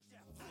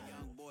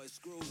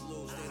screws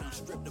loose, they done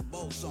stripped the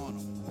bolts on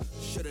them.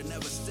 Should've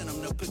never sent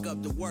them to pick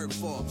up the work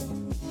for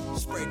them.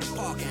 Sprayed the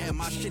park and had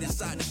my shit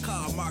inside the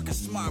car.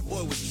 Marcus Smart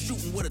boy was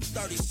shooting with a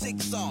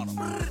 36 on him.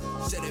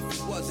 Said if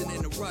he wasn't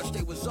in the rush,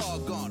 they was all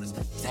goners.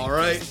 All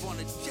right,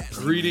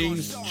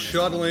 greetings,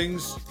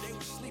 Chudlings.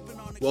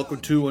 Welcome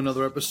to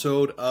another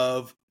episode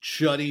of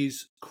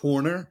Chuddy's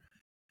Corner.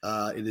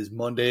 It is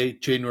Monday,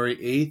 January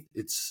 8th.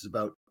 It's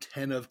about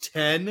 10 of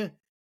 10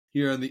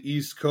 here on the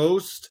East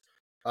Coast.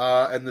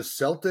 And the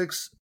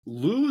Celtics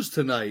lose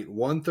tonight,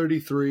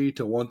 133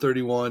 to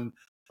 131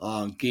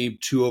 on game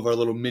 2 of our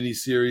little mini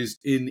series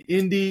in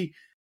Indy.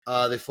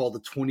 They fall to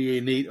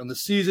 28-8 on the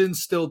season,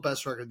 still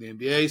best record in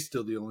the NBA,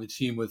 still the only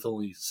team with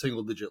only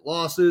single-digit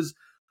losses.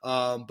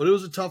 But it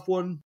was a tough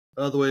one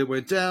the way it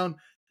went down.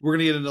 We're going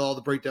to get into all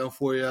the breakdown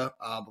for you.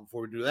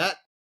 Before we do that,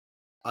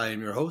 I am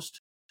your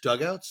host,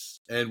 Dugouts,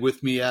 and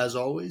with me, as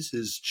always,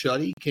 is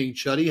Chuddy, King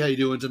Chuddy. How you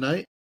doing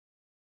tonight?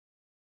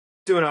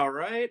 Doing all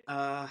right.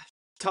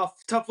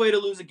 Tough way to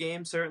lose a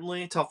game,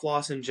 certainly. Tough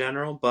loss in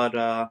general, but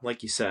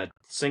like you said,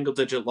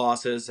 single-digit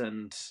losses,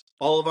 and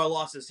all of our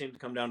losses seem to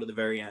come down to the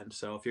very end.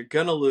 So if you're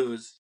going to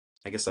lose,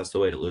 I guess that's the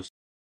way to lose.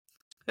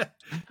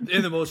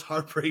 In the most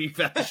heartbreaking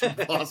fashion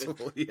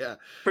possible, yeah.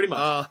 Pretty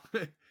much.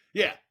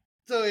 Yeah.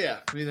 So, yeah,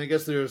 I mean, I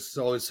guess there's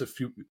always a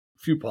few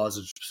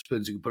positive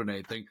spins you can put on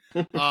anything.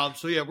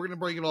 So, yeah, we're going to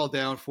break it all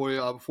down for you.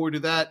 Before we do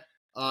that,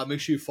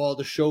 make sure you follow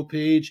the show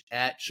page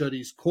at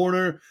Chuddy's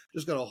Corner.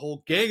 Just got a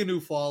whole gang of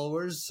new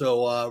followers,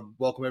 so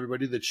welcome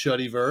everybody to the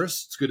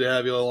Chuddyverse. It's good to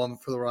have you along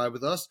for the ride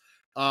with us.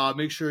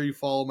 Make sure you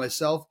follow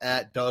myself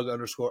at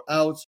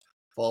Doug_outs.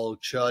 Follow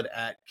Chud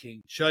at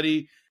King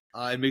Chuddy.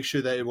 And make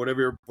sure that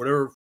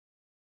whatever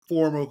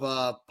form of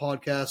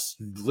podcast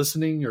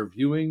listening or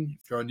viewing,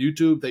 if you're on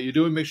YouTube, that you're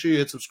doing, make sure you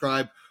hit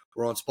subscribe.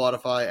 We're on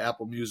Spotify,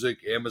 Apple Music,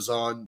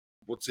 Amazon.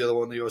 What's the other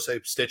one that you always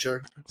say?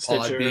 Stitcher,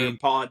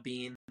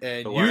 Podbean,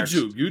 and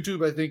YouTube.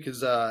 YouTube, I think,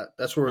 is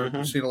that's where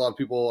we're seeing a lot of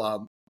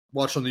people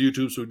watch on the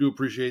YouTube, so we do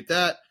appreciate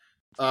that.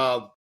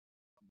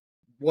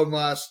 One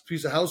last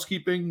piece of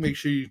housekeeping. Make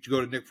sure you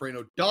go to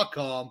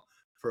nickpareno.com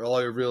for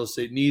all your real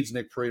estate needs,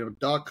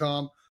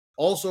 nickpareno.com.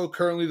 Also,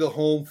 currently the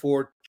home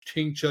for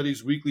King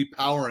Chuddy's weekly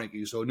power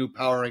rankings. So new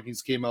power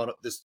rankings came out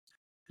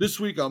this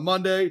week on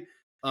Monday.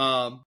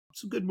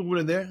 Some good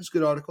movement in there. It's a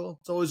good article.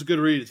 It's always a good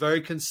read. It's very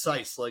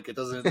concise. Like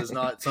it's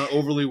not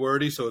overly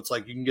wordy. So it's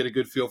like you can get a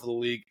good feel for the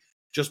league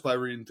just by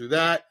reading through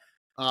that.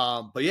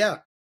 But yeah,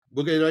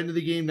 we'll get right into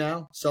the game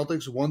now.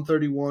 Celtics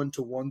 133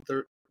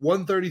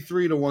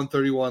 to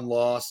 131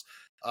 loss.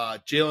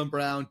 Jaylen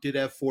Brown did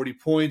have 40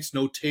 points.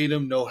 No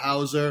Tatum, no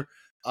Hauser.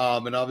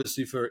 And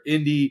obviously for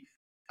Indy,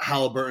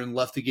 Halliburton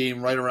left the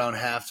game right around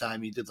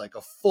halftime. He did like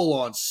a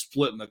full-on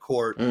split in the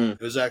court.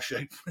 It was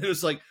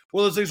like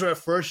one of those things where at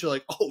first you're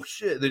like, oh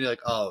shit. And then you're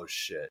like, oh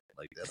shit.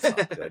 Like that's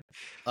not good.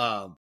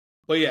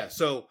 But yeah,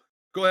 so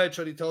go ahead,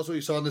 Chuddy. Tell us what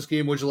you saw in this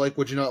game. What'd you like?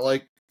 What'd you not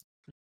like?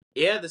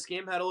 Yeah, this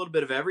game had a little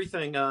bit of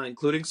everything,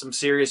 including some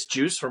serious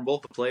juice from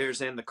both the players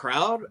and the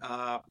crowd.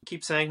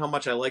 Keep saying how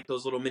much I like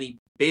those little mini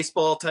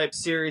baseball type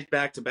series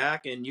back to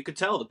back, and you could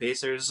tell the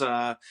Pacers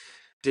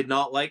did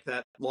not like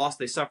that loss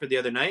they suffered the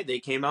other night. They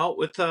came out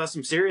with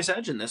some serious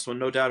edge in this one,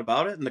 no doubt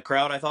about it. And the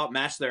crowd, I thought,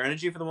 matched their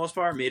energy for the most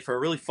part, made for a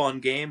really fun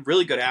game,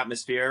 really good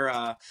atmosphere.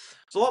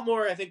 It's a lot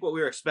more, I think, what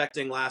we were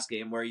expecting last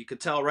game, where you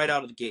could tell right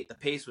out of the gate, the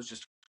pace was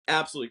just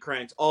absolutely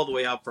cranked all the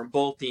way up from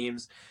both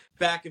teams.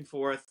 Back and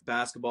forth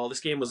basketball.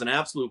 This game was an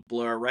absolute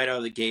blur right out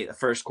of the gate. The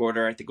first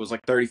quarter, I think it was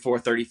like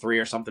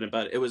 34-33 or something,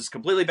 but it was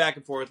completely back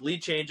and forth.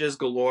 Lead changes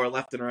galore,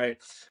 left and right.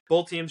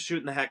 Both teams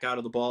shooting the heck out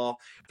of the ball.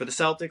 For the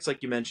Celtics,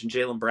 like you mentioned,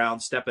 Jaylen Brown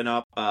stepping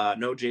up.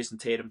 No Jason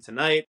Tatum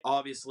tonight,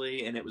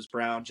 obviously, and it was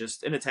Brown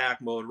just in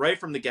attack mode right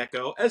from the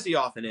get-go, as he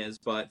often is,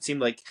 but it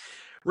seemed like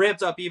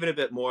ramped up even a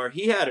bit more.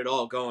 He had it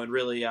all going,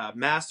 really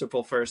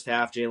masterful first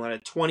half. Jaylen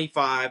had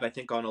 25, I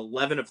think, on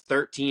 11 of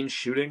 13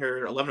 shooting,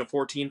 or 11 of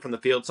 14 from the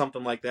field,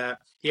 something like that.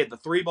 He had the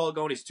 3-ball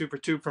going. He's 2 for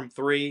 2 from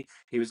 3.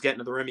 He was getting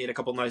to the rim. He had a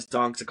couple nice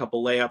dunks, a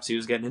couple layups. He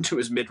was getting into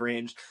his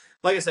mid-range.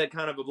 Like I said,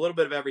 kind of a little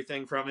bit of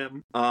everything from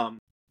him.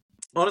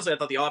 Honestly, I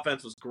thought the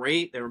offense was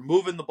great. They were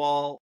moving the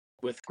ball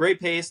with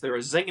great pace. They were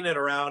zinging it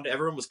around.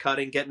 Everyone was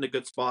cutting, getting to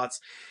good spots.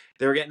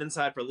 They were getting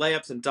inside for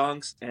layups and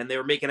dunks, and they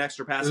were making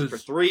extra passes for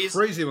threes.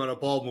 Crazy amount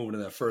of ball movement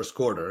in that first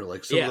quarter.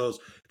 Like some of those,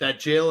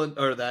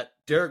 that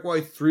Derek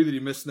White 3 that he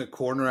missed in the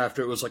corner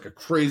after it was like a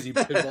crazy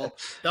pinball.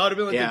 That would have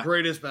been like the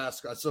greatest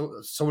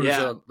basketball. Someone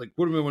said, like,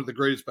 would have been one of the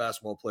greatest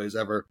basketball plays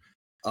ever.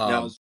 It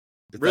was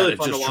really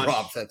fun to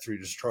watch. That 3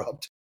 just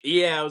dropped.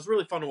 Yeah, it was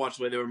really fun to watch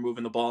the way they were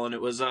moving the ball, and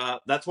it was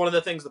that's one of the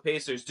things the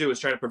Pacers do is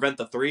try to prevent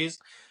the threes.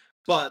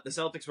 But the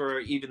Celtics were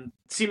even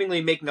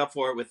seemingly making up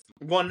for it with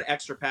one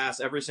extra pass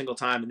every single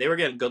time, and they were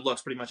getting good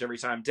looks pretty much every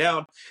time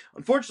down.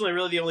 Unfortunately,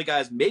 really the only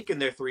guys making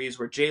their threes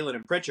were Jalen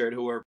and Pritchard,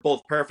 who were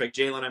both perfect.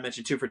 Jalen, I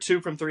mentioned 2 for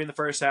 2 from 3 in the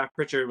first half.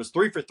 Pritchard was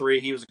 3 for 3.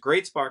 He was a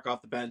great spark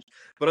off the bench.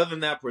 But other than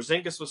that,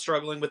 Porzingis was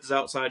struggling with his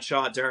outside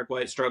shot. Derek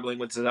White struggling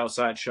with his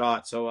outside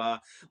shot. So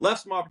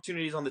left some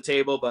opportunities on the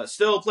table, but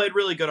still played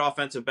really good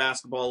offensive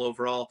basketball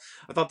overall.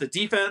 I thought the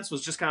defense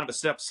was just kind of a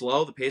step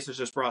slow. The Pacers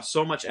just brought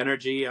so much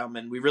energy,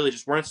 and we really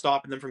just weren't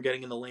stopping them from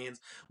getting in the lanes.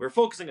 We were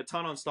focusing a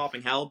ton on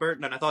stopping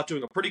Halliburton, and I thought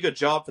doing a pretty good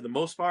job for the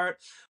most part,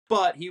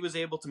 but he was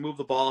able to move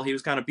the ball. He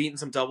was kind of beating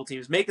some double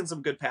teams, making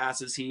some good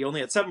passes. He only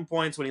had 7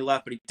 points when he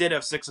left, but he did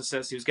have 6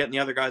 assists. He was getting the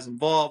other guys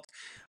involved.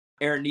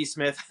 Aaron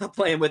Nesmith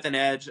playing with an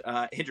edge,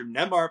 Andrew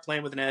Nembhard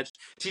playing with an edge,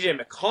 TJ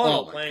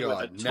McConnell playing with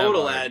a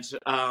total edge.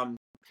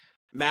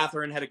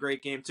 Mathurin had a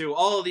great game too.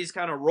 All of these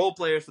kind of role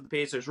players for the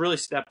Pacers really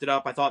stepped it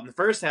up, I thought, in the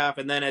first half.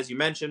 And then, as you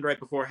mentioned, right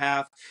before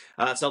half,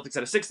 Celtics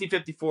had a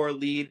 60-54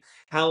 lead.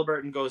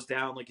 Halliburton goes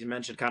down, like you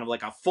mentioned, kind of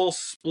like a full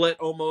split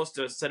almost.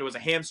 It said it was a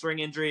hamstring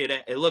injury.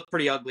 It looked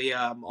pretty ugly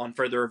on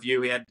further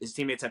review. His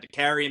teammates had to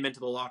carry him into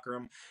the locker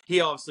room.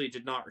 He obviously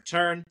did not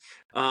return.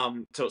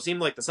 So it seemed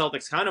like the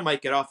Celtics kind of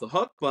might get off the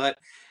hook, but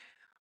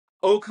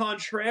au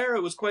contraire,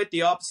 it was quite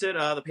the opposite.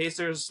 The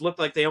Pacers looked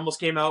like they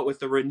almost came out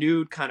with a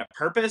renewed kind of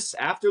purpose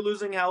after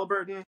losing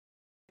Halliburton.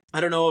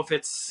 I don't know if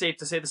it's safe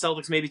to say the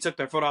Celtics maybe took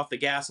their foot off the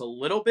gas a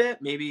little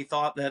bit, maybe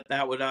thought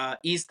that would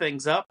ease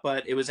things up,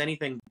 but it was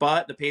anything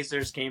but. The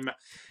Pacers came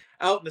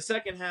out in the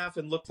second half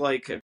and looked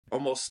like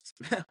almost,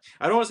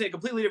 I don't want to say a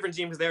completely different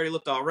team because they already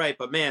looked all right,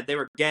 but man, they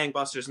were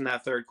gangbusters in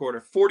that third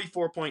quarter.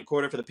 44-point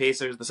quarter for the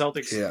Pacers. The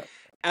Celtics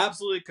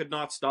absolutely could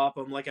not stop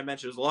them. Like I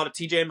mentioned, it was a lot of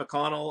TJ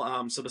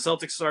McConnell. So the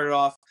Celtics started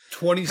off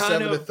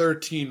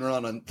 27-13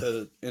 run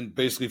and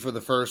basically for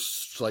the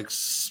first like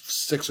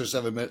 6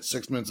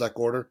 minutes that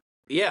quarter.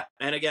 Yeah,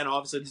 and again,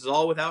 obviously, this is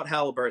all without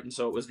Halliburton,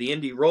 so it was the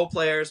indie role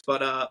players,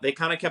 but they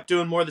kind of kept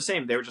doing more of the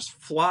same. They were just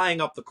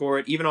flying up the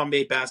court, even on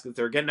made baskets.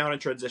 They were getting out in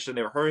transition.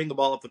 They were hurrying the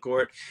ball up the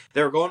court.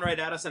 They were going right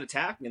at us and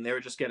attacking, and they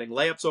were just getting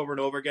layups over and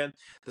over again.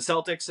 The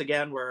Celtics,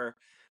 again,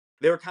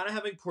 they were kind of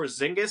having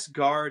Porzingis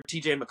guard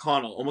TJ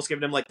McConnell, almost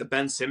giving him like the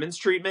Ben Simmons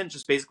treatment,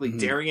 just basically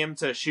daring him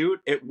to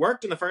shoot. It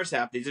worked in the first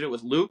half. They did it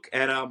with Luke,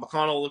 and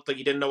McConnell looked like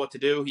he didn't know what to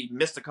do. He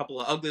missed a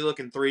couple of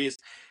ugly-looking threes.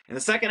 In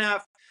the second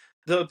half,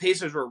 the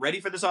Pacers were ready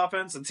for this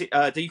offense and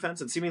defense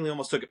and seemingly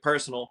almost took it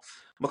personal.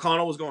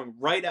 McConnell was going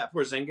right at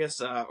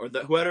Porzingis or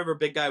whoever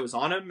big guy was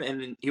on him,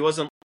 and he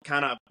wasn't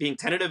kind of being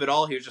tentative at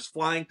all. He was just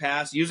flying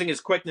past, using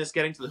his quickness,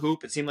 getting to the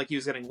hoop. It seemed like he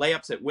was getting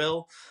layups at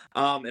will.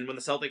 And when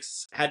the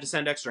Celtics had to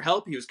send extra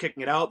help, he was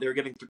kicking it out. They were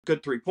getting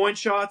good three-point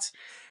shots.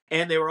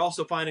 And they were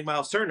also finding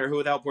Miles Turner, who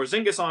without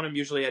Porzingis on him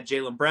usually had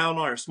Jaylen Brown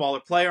on or a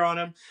smaller player on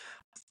him.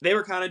 They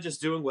were kind of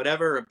just doing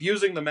whatever,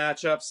 abusing the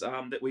matchups.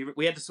 That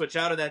we had to switch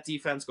out of that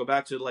defense, go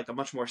back to like a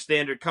much more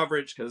standard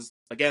coverage because,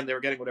 again, they were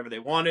getting whatever they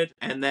wanted.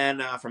 And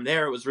then from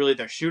there, it was really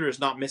their shooters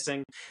not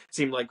missing. It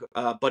seemed like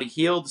Buddy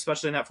Hield,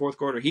 especially in that fourth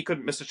quarter, he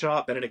couldn't miss a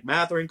shot. Benedict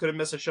Mathurin couldn't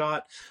miss a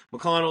shot.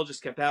 McConnell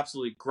just kept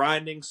absolutely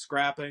grinding,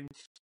 scrapping.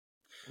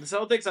 The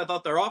Celtics, I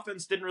thought their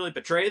offense didn't really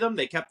betray them.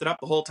 They kept it up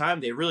the whole time.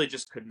 They really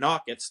just could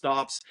not get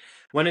stops.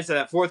 Went into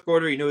that fourth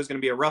quarter, you knew it was going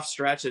to be a rough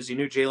stretch, as you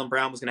knew Jaylen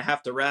Brown was going to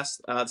have to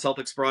rest. The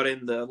Celtics brought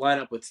in the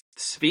lineup with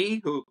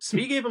Svi, who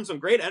gave him some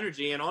great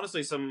energy and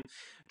honestly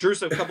drew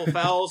a couple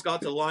fouls,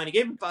 got to the line. He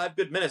gave him 5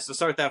 good minutes to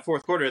start that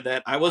fourth quarter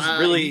that I wasn't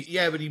really...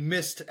 Yeah, but he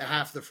missed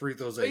half the free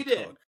throws he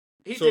did. took.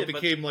 He so did, it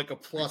became like a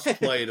plus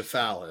play to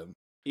foul him.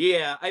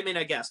 Yeah, I mean,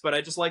 I guess, but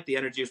I just like the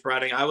energy he was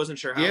providing. I wasn't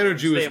sure how the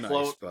energy was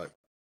afloat. Nice, but...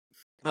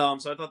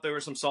 So I thought there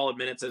were some solid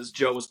minutes as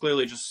Joe was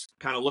clearly just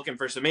kind of looking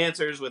for some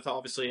answers with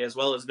obviously as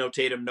well as no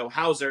Tatum, no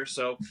Hauser.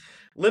 So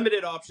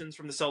limited options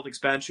from the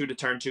Celtics bench who to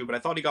turn to, but I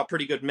thought he got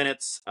pretty good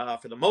minutes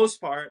for the most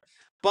part.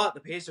 But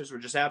the Pacers were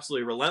just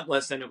absolutely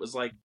relentless, and it was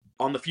like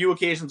on the few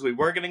occasions we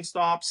were getting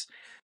stops,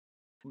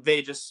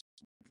 they just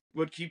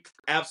would keep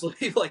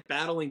absolutely like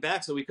battling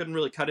back, so we couldn't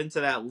really cut into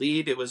that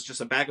lead. It was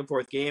just a back and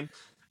forth game.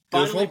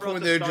 There was one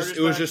point there, it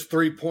was just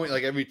 3 point,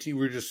 like every team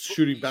we were just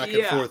shooting back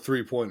and forth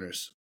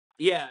 3-pointers.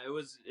 Yeah,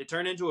 it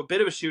turned into a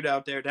bit of a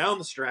shootout there down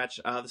the stretch.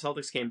 The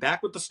Celtics came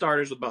back with the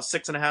starters with about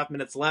 6.5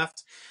 minutes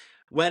left.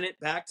 Went it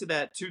back to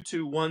that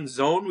 2-2-1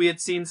 zone we had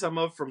seen some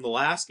of from the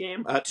last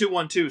game.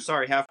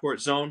 2-1-2,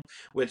 half-court zone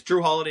with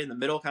Drew Holiday in the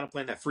middle, kind of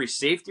playing that free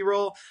safety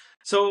role.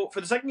 So for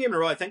the second game in a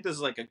row, I think this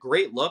is like a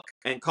great look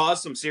and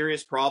caused some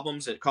serious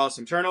problems. It caused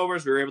some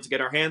turnovers. We were able to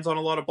get our hands on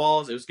a lot of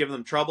balls. It was giving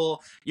them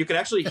trouble. You could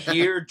actually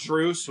hear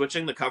Drew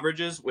switching the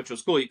coverages, which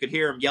was cool. You could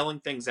hear him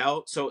yelling things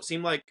out. So it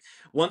seemed like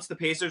once the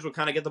Pacers would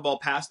kind of get the ball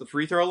past the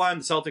free throw line,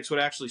 the Celtics would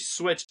actually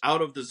switch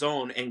out of the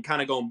zone and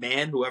kind of go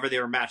man whoever they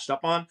were matched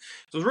up on.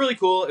 So it was really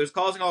cool. It was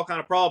causing all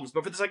kind of problems.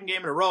 But for the second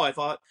game in a row, I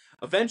thought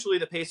eventually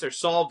the Pacers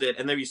solved it.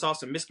 And then you saw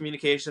some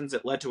miscommunications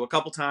that led to a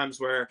couple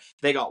times where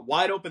they got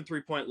wide open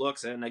 3-point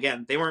looks. And again,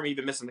 they weren't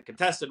even missing the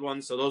contested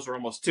ones, so those were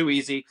almost too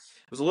easy.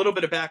 It was a little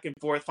bit of back and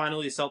forth.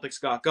 Finally, the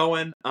Celtics got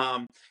going.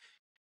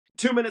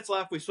 2 minutes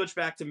left. We switched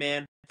back to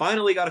man.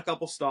 Finally got a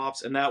couple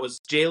stops, and that was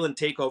Jalen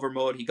takeover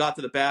mode. He got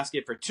to the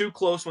basket for 2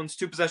 close ones,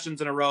 2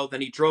 possessions in a row.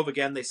 Then he drove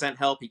again. They sent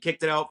help. He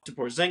kicked it out to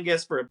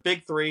Porzingis for a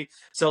big 3.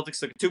 Celtics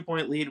took a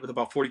 2-point lead with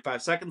about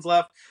 45 seconds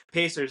left.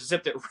 Pacers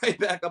zipped it right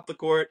back up the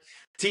court.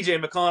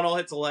 TJ McConnell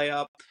hits a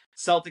layup.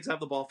 Celtics have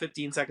the ball,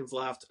 15 seconds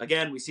left.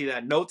 Again, we see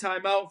that no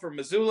timeout from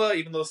Missoula,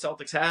 even though the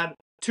Celtics had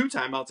 2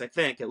 timeouts, I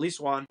think, at least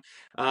one.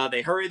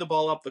 They hurry the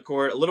ball up the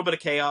court. A little bit of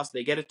chaos.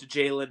 They get it to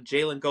Jalen.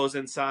 Jalen goes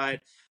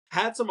inside.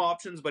 Had some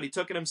options, but he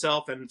took it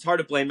himself, and it's hard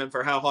to blame him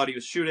for how hot he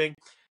was shooting.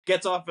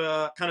 Gets off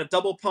a kind of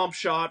double pump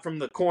shot from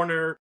the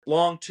corner,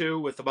 long 2,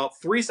 with about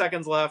 3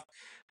 seconds left.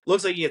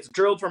 Looks like he gets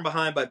drilled from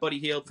behind by Buddy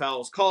Hield.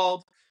 Foul's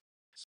called.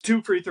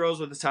 2 free throws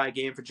with a tie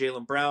game for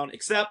Jaylen Brown,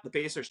 except the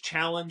Pacers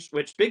challenged,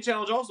 which big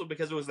challenge also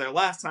because it was their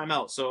last time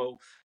out. So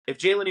if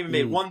Jalen even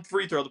made 1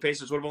 free throw, the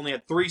Pacers would have only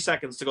had 3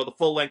 seconds to go the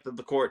full length of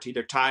the court to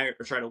either tie it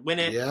or try to win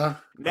it. Yeah.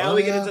 Now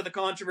we get into the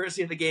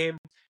controversy of the game.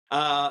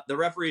 The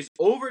referees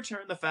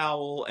overturned the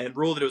foul and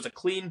ruled that it was a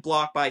clean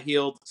block by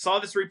Hield. Saw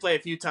this replay a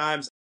few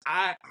times.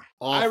 I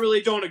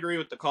really don't agree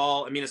with the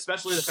call. I mean,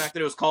 especially the fact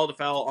that it was called a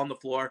foul on the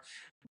floor.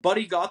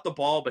 Buddy got the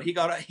ball, but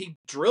he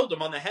drilled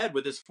him on the head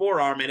with his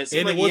forearm, and it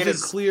seemed like it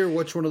wasn't clear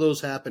which one of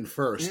those happened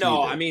first.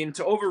 No, either. I mean,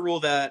 to overrule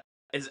that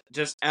is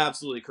just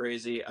absolutely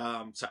crazy.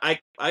 So I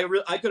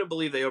couldn't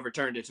believe they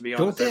overturned it, to be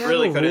honest. Don't they have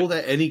really a rule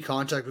that any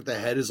contact with the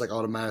head is like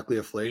automatically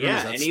a flagrant? Yeah,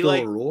 is that and still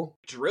he a rule?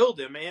 Drilled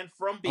him, man,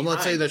 from behind. I'm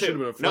not saying that should have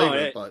been a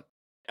flagrant, but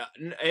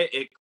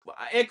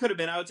it could have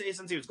been. I would say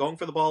since he was going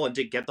for the ball and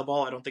did get the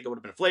ball, I don't think it would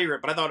have been a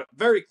flagrant, but I thought a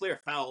very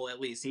clear foul at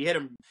least. He hit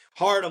him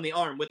hard on the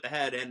arm with the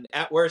head, and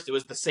at worst, it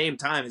was the same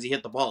time as he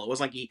hit the ball. It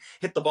wasn't like he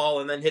hit the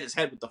ball and then hit his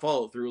head with the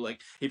follow through. Like,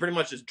 he pretty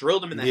much just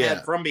drilled him in the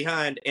head from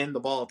behind and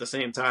the ball at the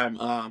same time.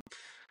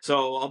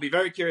 So I'll be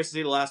very curious to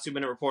see the last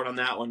 2-minute report on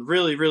that one.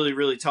 Really, really,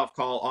 really tough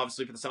call,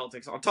 obviously, for the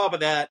Celtics. On top of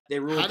that, they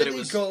ruled that it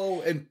was... How did they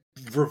go and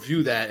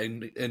review that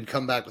and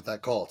come back with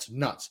that call? It's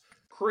nuts.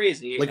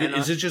 Crazy. Like,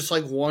 is it just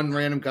like one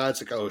random guy?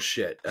 It's like, oh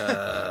shit.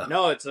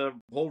 No, it's a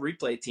whole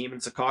replay team in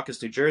Secaucus,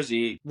 New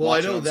Jersey. Well, I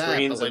know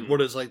that. But like,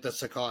 what is like the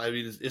Secaucus? I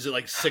mean, is it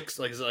like 6?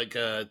 Like, is it like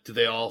do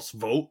they all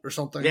vote or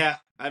something? Yeah,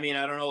 I mean,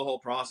 I don't know the whole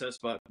process,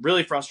 but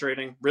really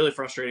frustrating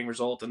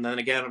result. And then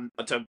again,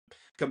 to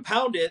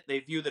compound it, they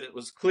view that it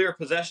was clear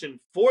possession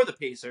for the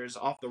Pacers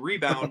off the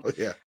rebound.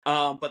 Yeah.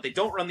 But they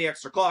don't run the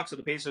extra clock, so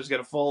the Pacers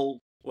get a full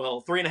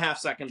 3.5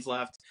 seconds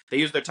left. They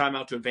use their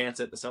timeout to advance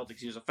it. The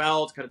Celtics use a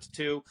foul to cut it to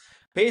 2.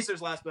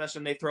 Pacers last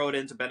possession, they throw it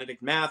into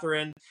Benedict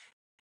Mathurin.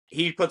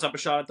 He puts up a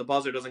shot at the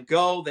buzzer, doesn't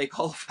go. They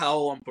call a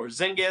foul on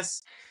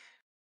Porzingis.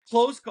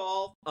 Close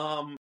call.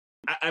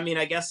 I mean,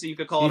 I guess you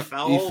could call it a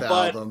foul,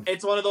 but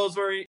it's one of those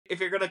where if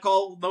you're going to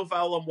call no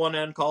foul on one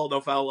end, call no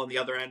foul on the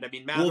other end. I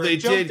mean, Mathurin they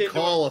did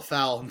call a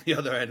foul on the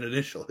other end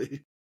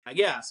initially. I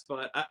guess,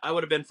 but I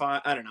would have been fine.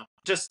 I don't know.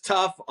 Just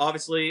tough,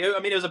 obviously. I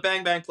mean, it was a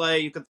bang-bang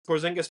play.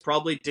 Porzingis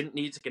probably didn't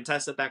need to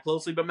contest it that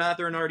closely, but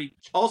Mathurin already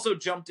also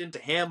jumped into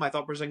him. I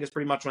thought Porzingis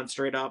pretty much went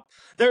straight up.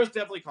 There was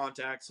definitely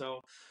contact,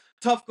 so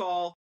tough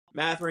call.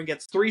 Mathurin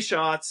gets 3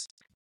 shots.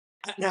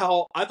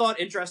 Now, I thought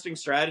interesting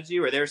strategy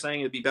where they were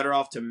saying it'd be better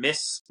off to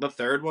miss the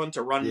third one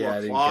to run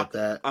more clock.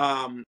 Get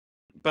that.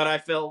 But I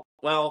feel,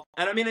 and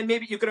I mean, and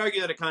maybe you could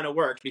argue that it kind of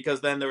worked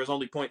because then there was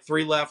only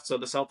 0.3 left, so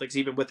the Celtics,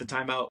 even with the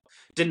timeout,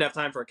 didn't have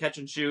time for a catch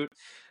and shoot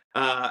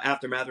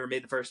after Mathurin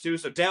made the first 2.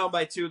 So down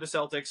by 2, the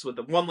Celtics with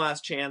the one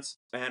last chance,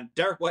 and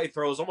Derek White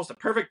throws almost a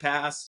perfect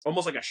pass,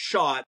 almost like a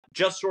shot,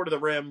 just short of the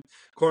rim.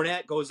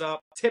 Cornette goes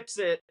up, tips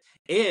it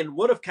in,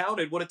 would have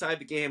counted, would have tied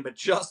the game, but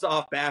just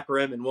off back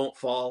rim and won't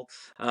fall.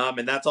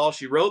 And that's all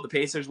she wrote. The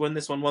Pacers win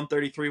this one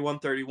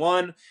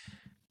 133-131.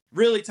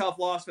 Really tough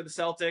loss for the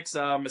Celtics,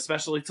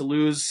 especially to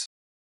lose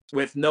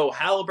with no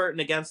Halliburton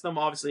against them.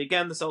 Obviously,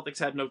 again, the Celtics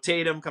had no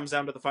Tatum, comes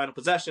down to the final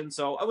possession.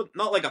 So I would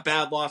not like a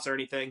bad loss or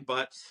anything,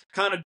 but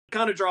kind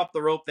of dropped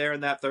the rope there in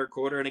that third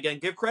quarter. And again,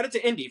 give credit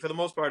to Indy for the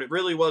most part. It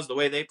really was the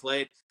way they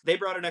played. They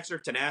brought an extra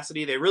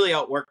tenacity. They really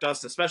outworked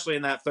us, especially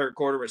in that third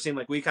quarter where it seemed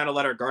like we kind of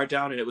let our guard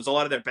down, and it was a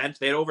lot of their bench.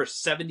 They had over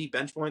 70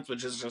 bench points,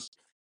 which is just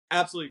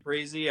absolutely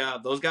crazy.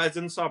 Those guys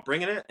didn't stop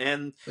bringing it,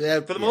 and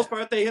for the most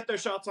part, they hit their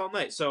shots all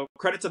night. So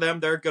credit to them.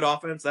 They're a good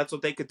offense. That's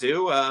what they could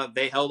do.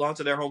 They held on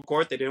to their home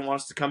court. They didn't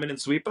want us to come in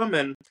and sweep them,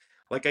 and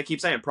like I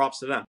keep saying, props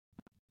to them.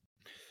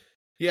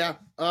 Yeah,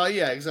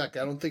 exactly.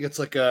 I don't think it's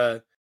like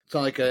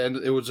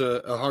it was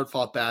a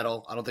hard-fought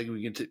battle. I don't think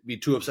we can be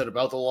too upset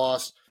about the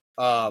loss.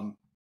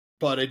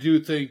 But I do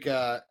think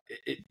the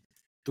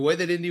way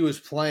that Indy was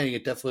playing,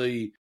 it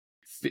definitely,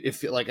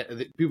 if like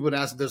people would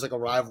ask if there's like a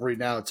rivalry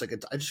now, it's like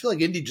I just feel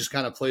like Indy just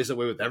kind of plays that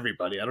way with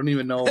everybody. I don't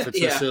even know if it's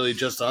necessarily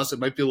just us. It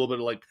might be a little bit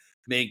of like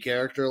main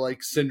character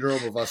like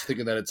syndrome of us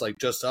thinking that it's like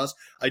just us.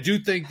 I do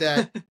think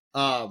that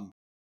well,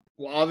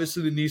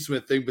 obviously the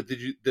Neesmith thing, but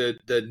did you the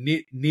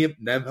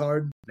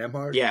Nembhard?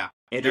 Yeah,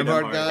 Andrew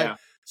Nembhard guy. Yeah.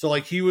 So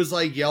like he was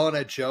like yelling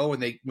at Joe,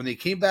 and when they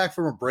came back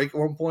from a break at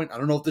one point, I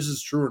don't know if this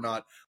is true or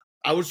not.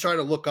 I was trying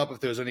to look up if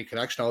there was any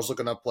connection. I was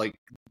looking up like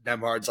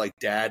Nembhard's like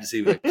dad to see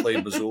if he like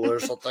played Missoula or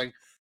something.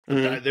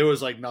 Mm-hmm. There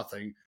was like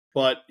nothing.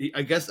 But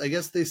I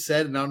guess they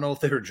said, and I don't know if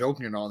they were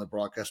joking or not on the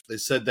broadcast, but they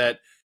said that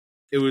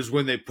it was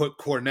when they put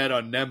Cornette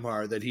on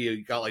Nemhard that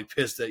he got like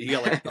pissed, that he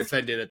got like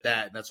offended at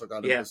that, and that's what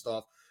got him pissed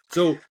off.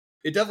 So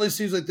it definitely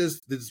seems like this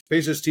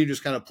Pacers team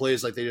just kind of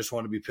plays like they just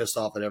want to be pissed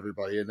off at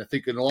everybody, and I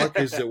think in a lot of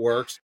cases it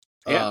works.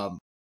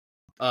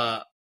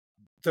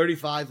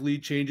 35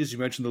 lead changes. You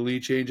mentioned the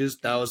lead changes.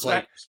 That was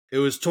like it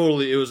was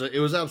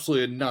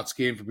absolutely a nuts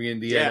game from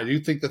beginning to the end. I do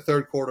think the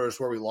third quarter is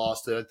where we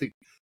lost it. I think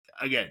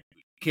again,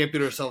 can't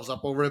beat ourselves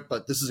up over it,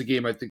 but this is a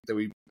game I think that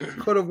we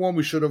could have won,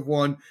 we should have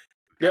won.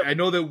 Yep. I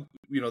know that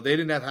they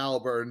didn't have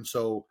Halliburton,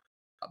 so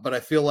but I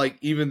feel like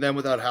even then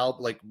without Hal,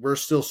 like we're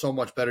still so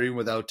much better even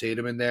without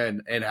Tatum in there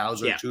and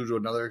Hauser too to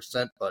another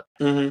extent. But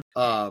they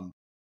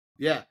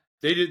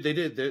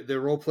did. Their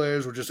role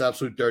players were just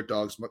absolute dirt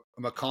dogs.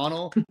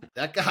 McConnell,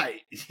 that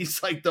guy,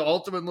 he's like the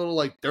ultimate little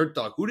like dirt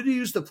dog. Who did he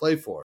used to play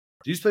for?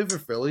 Did he used to play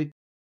for Philly?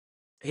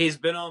 He's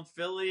been on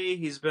Philly.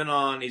 He's been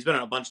on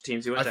a bunch of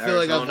teams. He went to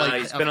Arizona.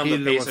 He's been on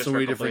the Pacers on so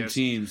many different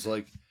teams,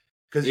 like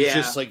because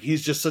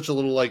he's just such a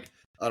little like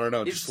I don't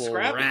know, just a little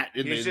rat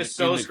in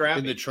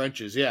the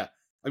trenches. Yeah,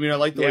 I mean I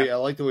like the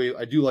way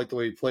I do like the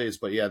way he plays,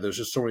 but yeah, there's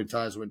just so many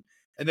times when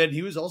and then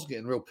he was also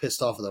getting real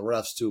pissed off at the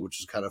refs too,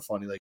 which is kind of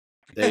funny. Like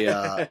they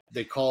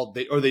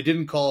they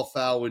didn't call a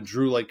foul when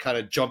Drew like kind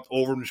of jumped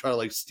over him to try to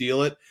like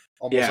steal it,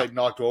 almost like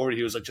knocked over.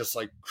 He was like just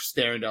like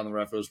staring down the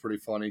ref. It was pretty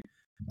funny.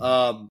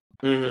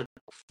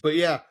 But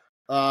yeah,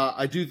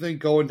 I do think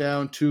going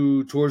down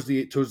towards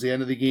the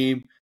end of the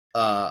game,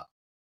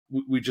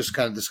 we just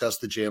kind of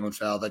discussed the Jalen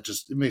foul. That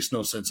just it makes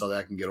no sense how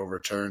that can get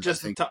overturned.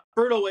 Just a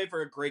brutal way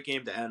for a great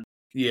game to end.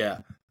 Yeah,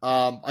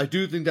 I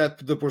do think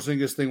that the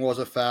Porzingis thing was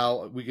a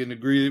foul. We can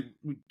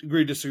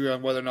disagree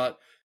on whether or not.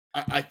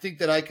 I think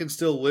that I can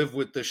still live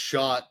with the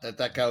shot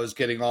that guy was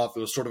getting off. It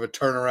was sort of a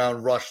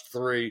turnaround rush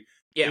three.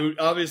 Yeah,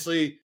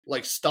 obviously.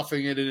 Like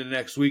stuffing it into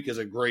next week is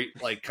a great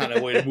like kind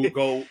of way to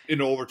go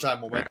into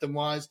overtime momentum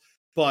wise,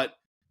 but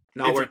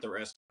not worth the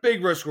risk.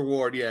 Big risk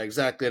reward, yeah,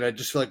 exactly. And I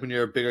just feel like when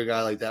you're a bigger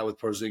guy like that with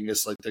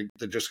Porzingis, like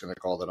they're just going to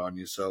call that on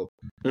you. So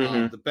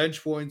the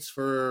bench points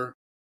for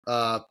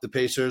the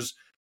Pacers,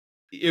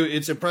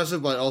 it's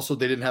impressive, but also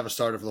they didn't have a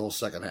starter for the whole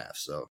second half.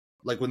 So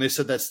like when they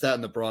said that stat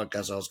in the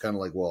broadcast, I was kind of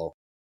like, well,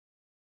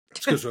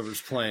 it's because whoever's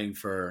playing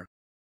for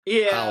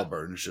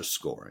Halliburton is just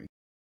scoring.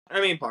 I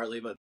mean, partly,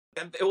 but.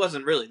 It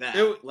wasn't really that.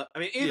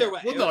 Either way.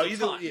 Well, no, it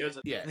was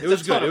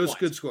good. It was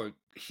good scoring.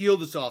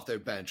 Hield is off their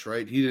bench,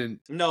 right? He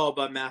didn't. No,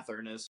 but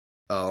Mathern is.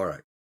 Oh, all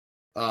right.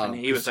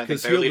 He was, I think,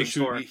 their leading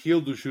scorer.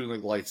 Hield was shooting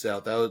like lights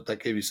out. That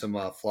gave me some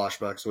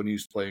flashbacks when he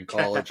used to play in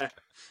college.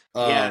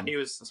 He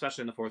was,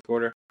 especially in the fourth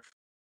quarter.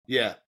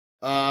 Yeah.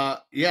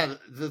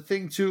 The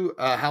thing too,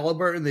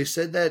 Halliburton. They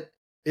said that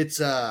it's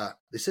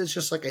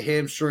just like a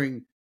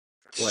hamstring.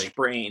 Like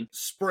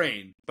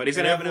sprain, but he's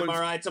gonna have an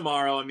MRI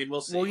tomorrow. I mean, we'll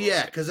see. Well,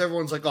 yeah, because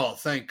everyone's like, "Oh,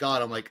 thank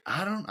God." I'm like,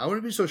 I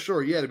wouldn't be so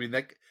sure yet. I mean,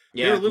 they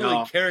were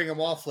literally carrying him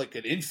off like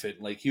an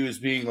infant, like he was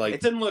being like. It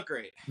didn't look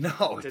great.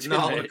 No, it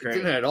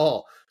didn't at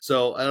all.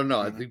 So I don't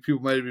know. I think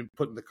people might have been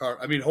putting the cart.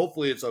 I mean,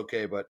 hopefully it's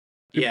okay, but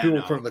people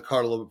were putting the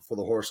cart a little bit before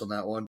the horse on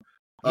that one.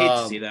 Hate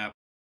to see that.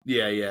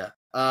 Yeah.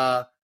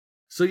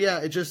 So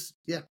it just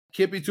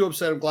can't be too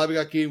upset. I'm glad we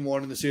got game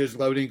one in the series. I'm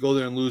glad we didn't go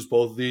there and lose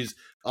both of these.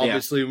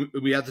 Obviously,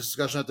 we have this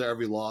discussion after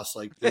every loss.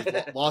 Like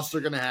losses are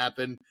going to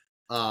happen.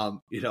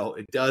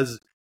 It does.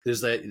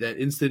 There's that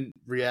instant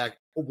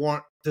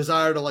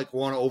desire to like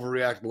want to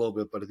overreact a little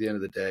bit, but at the end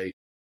of the day,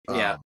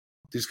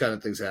 these kind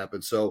of things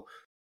happen. So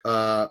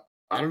I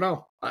don't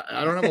know.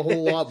 I don't have a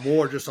whole lot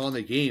more just on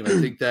the game. I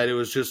think that it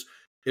was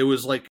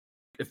like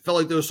it felt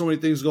like there was so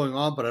many things going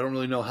on, but I don't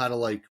really know how to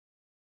like.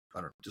 I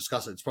don't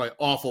discuss it. It's probably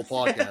awful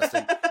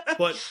podcasting,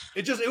 but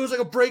it was like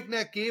a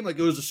breakneck game. Like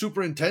it was a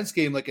super intense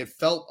game. Like it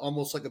felt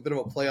almost like a bit of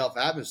a playoff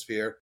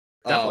atmosphere.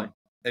 Definitely.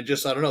 And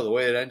just, I don't know, the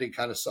way it ended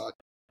kind of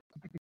sucked.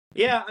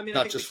 Yeah. I mean,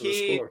 I think the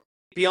key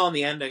beyond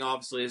the ending,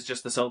 obviously, is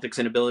just the Celtics'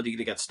 inability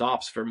to get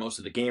stops for most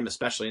of the game,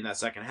 especially in that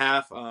second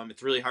half.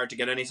 It's really hard to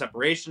get any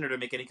separation or to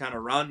make any kind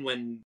of run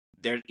when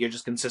you're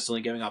just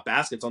consistently giving up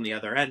baskets on the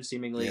other end,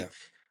 seemingly. Yeah.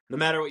 No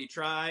matter what you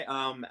try,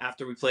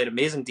 after we played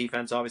amazing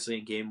defense, obviously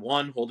in game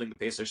one, holding the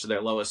Pacers to their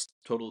lowest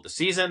total of the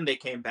season, they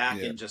came back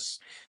and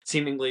just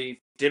seemingly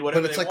did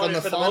whatever they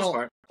wanted for the most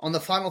part. On the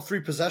final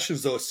three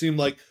possessions, though, it seemed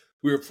like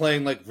we were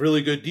playing like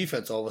really good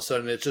defense all of a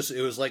sudden. It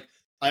was like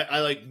I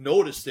like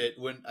noticed it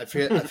when I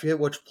forget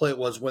which play it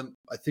was when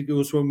I think it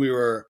was when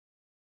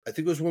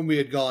we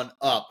had gone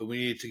up and we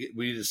needed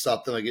to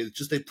stop them. Like it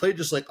just they played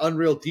just like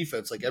unreal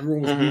defense. Like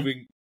everyone was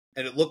moving,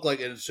 and it looked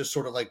like, and it's just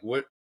sort of like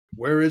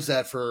where is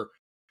that for?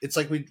 It's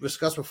like we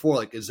discussed before,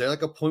 like, is there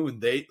like a point when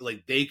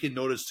they can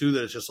notice too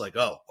that it's just like,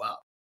 oh, wow,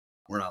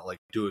 we're not like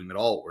doing at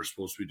all what we're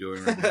supposed to be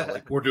doing right now.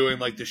 Like we're doing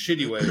like the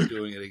shitty way of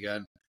doing it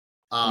again.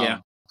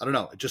 I don't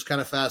know. It just kind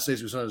of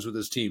fascinates me sometimes with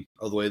this team,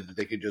 of the way that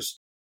they could just.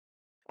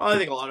 Well, I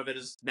think a lot of it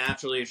is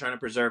naturally you're trying to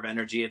preserve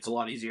energy. It's a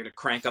lot easier to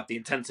crank up the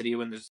intensity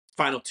when there's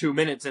final 2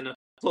 minutes in a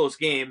close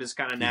game is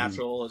kind of Mm-hmm.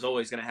 natural, is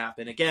always going to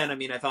happen. Again, I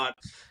mean, I thought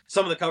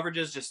some of the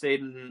coverages just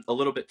stayed in a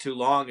little bit too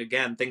long.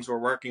 Again, things were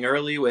working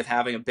early with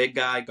having a big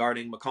guy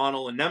guarding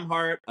McConnell and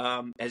Nemhart.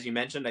 As you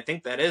mentioned, I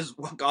think that is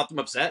what got them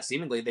upset.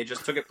 Seemingly, they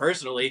just took it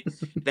personally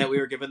that we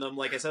were giving them,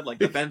 like I said, like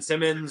the Ben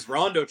Simmons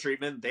Rondo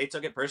treatment. They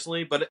took it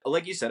personally, but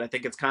like you said, I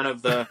think it's kind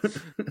of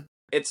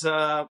it's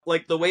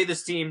like the way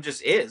this team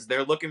just is.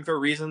 They're looking for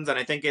reasons, and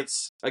I think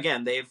it's,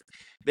 again,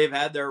 they've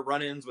had their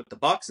run-ins with the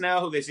Bucks now,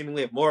 who they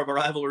seemingly have more of a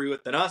rivalry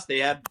with than us. They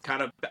had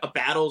kind of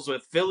battles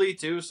with Philly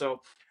too.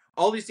 So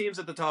all these teams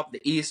at the top of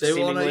the East, They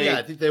want to,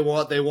 I think they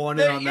want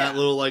in on that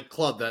little like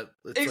club that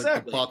it's exactly.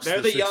 like the Bucks,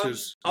 they're the young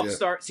Sixers.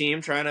 upstart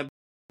team trying to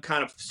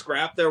kind of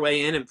scrap their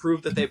way in and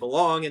prove that they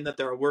belong and that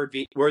they're a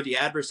worthy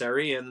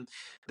adversary, and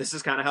this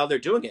is kind of how they're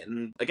doing it.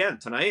 And again,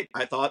 tonight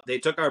I thought they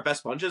took our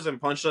best punches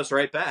and punched us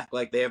right back.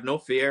 Like, they have no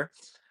fear.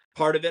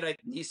 Part of it,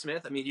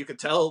 Smith, I mean, you could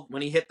tell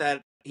when he hit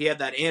that, he had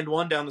that and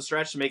one down the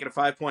stretch to make it a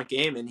 5-point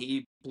game, and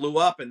he blew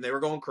up and they were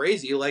going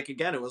crazy. Like,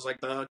 again, it was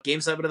like the game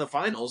 7 of the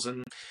finals,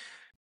 and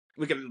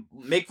we can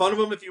make fun of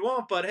them if you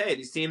want, but hey,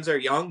 these teams are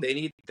young.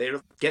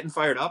 They're getting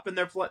fired up and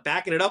they're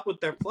backing it up with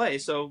their play.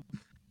 So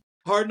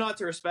hard not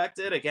to respect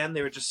it. Again,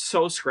 they were just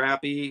so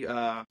scrappy,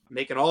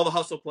 making all the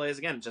hustle plays.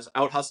 Again, just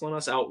out hustling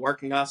us,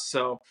 outworking us.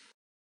 So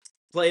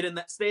stayed in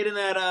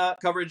that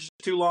coverage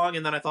too long,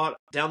 and then I thought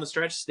down the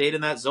stretch stayed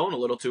in that zone a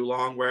little too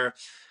long. Where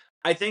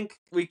I think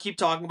we keep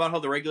talking about how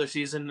the regular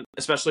season,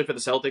 especially for the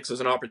Celtics, is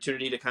an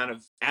opportunity to kind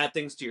of add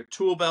things to your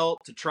tool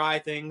belt, to try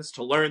things,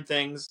 to learn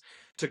things,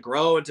 to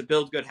grow, and to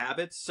build good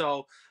habits.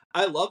 So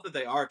I love that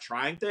they are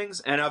trying things,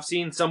 and I've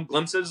seen some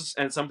glimpses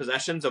and some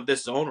possessions of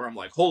this zone where I'm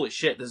like, holy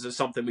shit, this is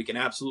something we can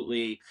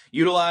absolutely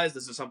utilize.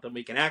 This is something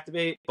we can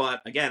activate.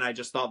 But again, I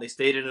just thought they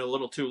stayed in it a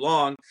little too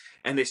long,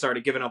 and they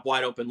started giving up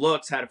wide open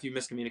looks, had a few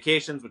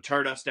miscommunications, which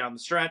hurt us down the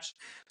stretch.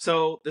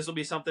 So this will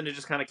be something to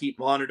just kind of keep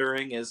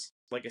monitoring. Is,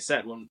 like I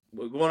said, when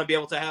we want to be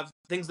able to have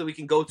things that we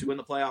can go to in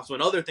the playoffs when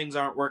other things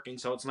aren't working.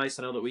 So it's nice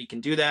to know that we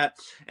can do that.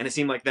 And it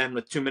seemed like then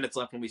with 2 minutes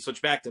left when we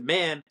switched back to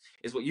man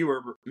is what you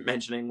were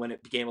mentioning, when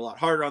it became a lot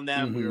harder on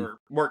them. Mm-hmm. We were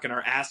working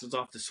our asses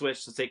off to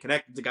switch to stay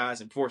connected to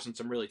guys and forcing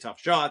some really tough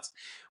shots.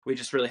 We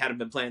just really hadn't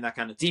been playing that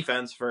kind of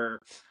defense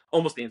for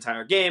almost the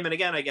entire game. And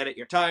again, I get it.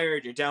 You're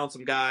tired. You're down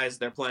some guys.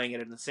 They're playing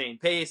it at the same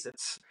pace.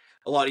 It's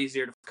a lot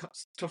easier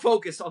to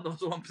focus on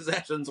those one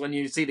possessions when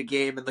you see the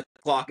game and the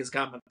clock is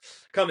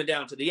coming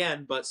down to the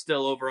end, but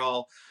still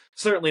overall,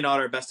 certainly not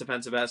our best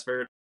defensive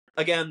effort.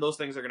 Again, those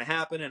things are going to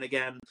happen. And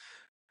again,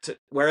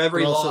 wherever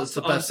he lost, it's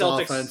the best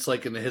Celtics offense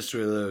like in the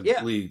history of the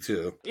league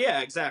too.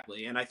 Yeah,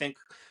 exactly. And I think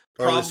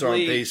probably they're on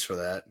base for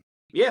that.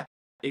 Yeah,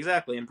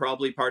 exactly. And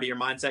probably part of your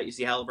mindset, you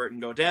see Halliburton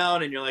go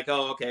down and you're like,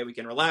 oh, okay, we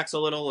can relax a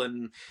little.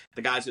 And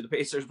the guys who the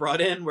Pacers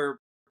brought in were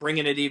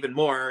bringing it even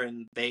more,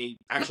 and they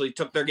actually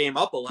took their game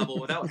up a level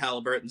without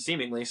Halliburton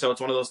seemingly. So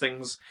it's one of those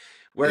things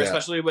where,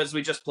 especially as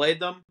we just played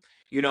them,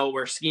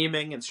 we're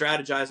scheming and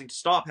strategizing to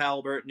stop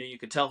Halliburton, and you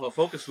could tell how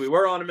focused we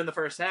were on him in the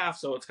first half.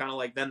 So it's kind of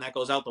like then that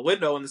goes out the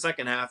window in the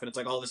second half, and it's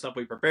like all the stuff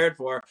we prepared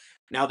for.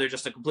 Now they're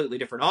just a completely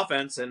different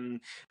offense,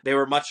 and they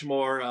were much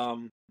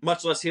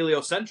less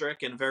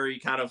heliocentric and very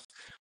kind of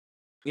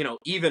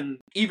even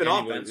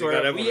offense.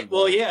 Where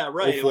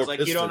it was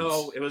like, you don't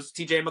know, it was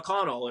TJ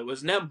McConnell, it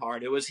was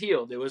Nemhart, it was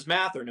Hield, it was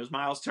Mathern, it was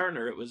Miles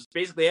Turner. It was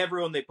basically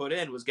everyone they put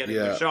in was getting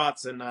their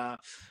shots, and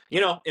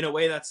in a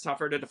way that's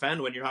tougher to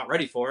defend when you're not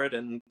ready for it.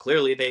 And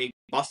clearly they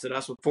busted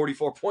us with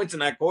 44 points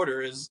in that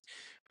quarter. Is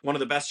one of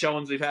the best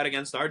showings we've had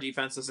against our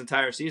defense this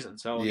entire season.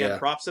 So again,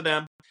 props to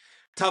them.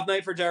 Tough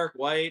night for Derek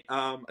White.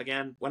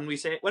 Again, whenever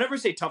we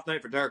say tough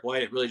night for Derek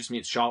White, it really just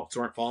means shots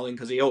weren't falling,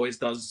 because he always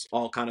does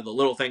all kind of the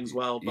little things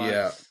well.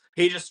 But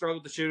he just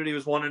struggled to shoot it. He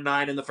was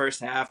 1-9 in the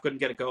first half, couldn't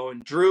get it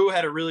going. Drew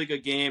had a really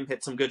good game,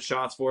 hit some good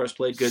shots for us,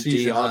 played good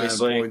D,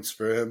 obviously. Points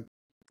for him.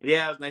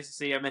 Yeah, it was nice to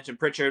see. I mentioned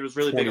Pritchard was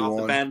really 21. Big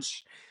off the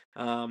bench.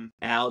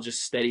 Al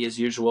just steady as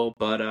usual,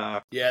 but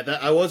I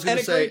was going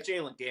to say, great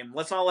Jalen game.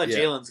 Let's not let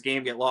Jalen's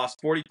game get lost.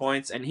 40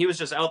 points, and he was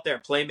just out there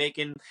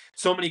playmaking.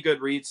 So many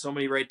good reads, so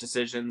many right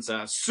decisions.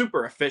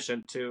 Super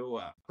efficient too.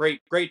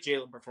 Great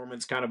Jalen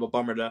performance. Kind of a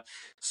bummer to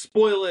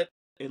spoil it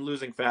in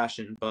losing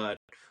fashion, but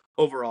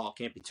overall,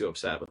 can't be too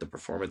upset with the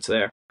performance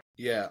there.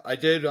 Yeah, I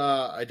did.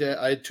 I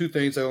had two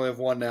things. I only have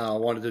one now. I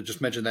wanted to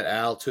just mention that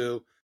Al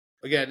too.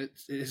 Again,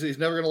 he's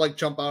never going to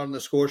jump out on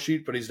the score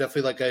sheet, but he's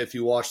definitely like if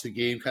you watch the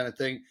game kind of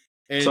thing.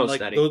 And so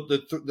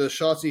the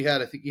shots he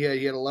had, I think he had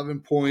 11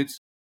 points.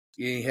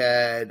 He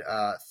had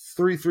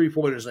 3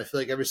 3-pointers, and I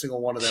feel like every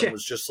single one of them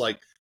was just like,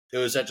 it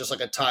was at just like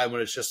a time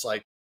when it's just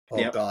like,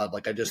 oh God,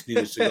 like I just need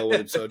this to go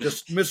in. So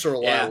just Mr.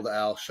 Reliable to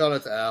Al. Shout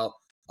out to Al.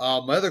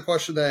 My other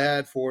question that I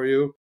had for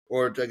you,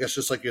 or I guess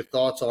just like your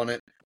thoughts on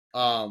it,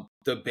 the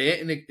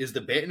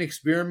Banton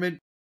experiment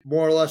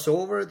more or less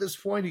over at this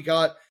point?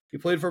 He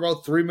played for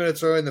about 3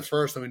 minutes early in the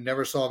first, and we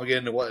never saw him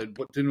again. What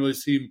didn't really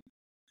seem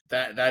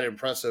that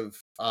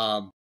impressive.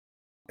 And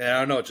I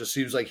don't know, it just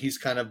seems like he's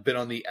kind of been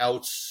on the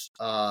outs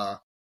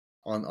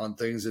on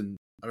things. And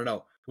I don't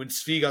know, when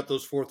Svi got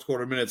those fourth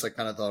quarter minutes, I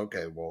kind of thought,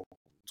 okay, well,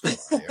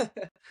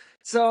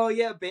 So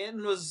yeah,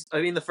 Banton was.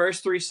 I mean, the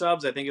first three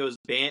subs, I think it was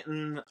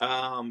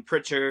Banton,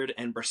 Pritchard,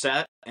 and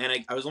Brissett.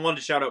 And I was the one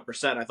to shout out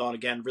Brissett. I thought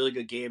again, really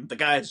good game. The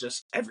guy is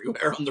just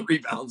everywhere on the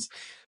rebounds.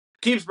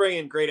 Keeps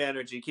bringing great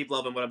energy. Keep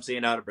loving what I'm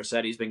seeing out of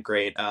Brissett. He's been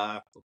great.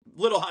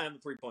 Little high on the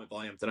 3-point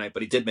volume tonight,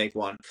 but he did make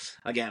one.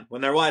 Again,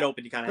 when they're wide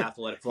open, you kind of have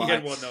to let it fly. He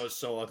had one that was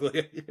so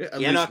ugly. At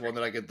least one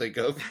that I can think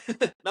of.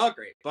 Not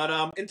great.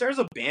 But in terms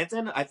of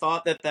Banton, I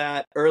thought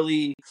that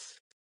early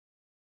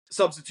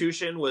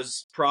substitution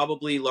was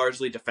probably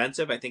largely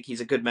defensive. I think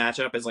he's a good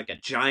matchup as like a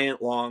giant,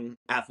 long,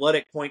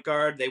 athletic point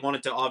guard. They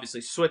wanted to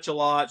obviously switch a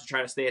lot to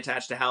try to stay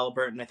attached to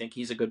Halliburton. I think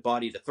he's a good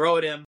body to throw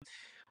at him.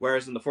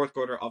 Whereas in the fourth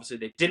quarter, obviously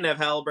they didn't have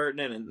Halliburton,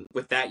 and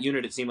with that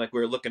unit, it seemed like we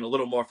were looking a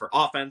little more for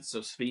offense. So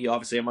Svi,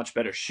 obviously a much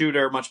better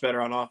shooter, much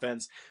better on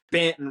offense.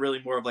 Banton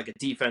really more of like a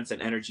defense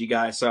and energy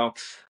guy. So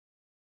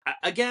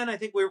again, I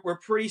think we're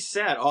pretty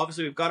set.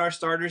 Obviously, we've got our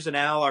starters and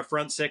Al. Our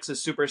front six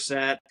is super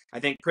set. I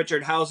think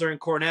Pritchard, Hauser, and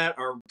Cornette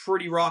are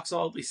pretty rock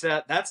solidly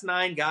set. That's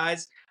 9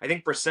 guys. I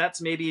think Brissett's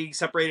maybe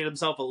separated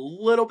himself a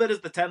little bit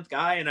as the 10th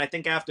guy, and I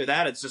think after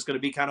that, it's just going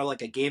to be kind of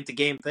like a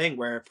game-to-game thing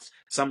where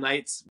some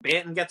nights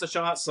Banton gets a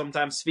shot,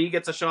 sometimes Svi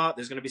gets a shot.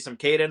 There's going to be some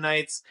Caden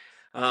nights.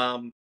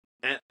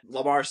 And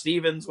Lamar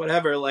Stevens,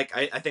 whatever, like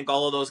I think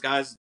all of those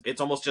guys,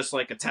 it's almost just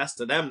like a test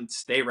to them.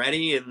 Stay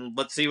ready and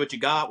let's see what you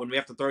got when we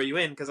have to throw you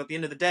in, because at the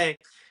end of the day,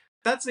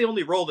 that's the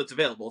only role that's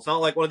available. It's not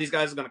like one of these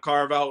guys is going to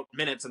carve out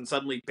minutes and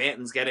suddenly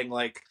Banton's getting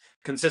like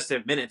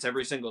consistent minutes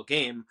every single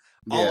game.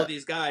 All of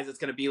these guys, it's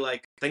going to be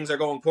like things are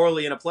going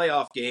poorly in a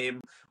playoff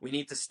game. We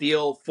need to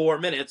steal 4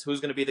 minutes.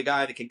 Who's going to be the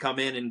guy that can come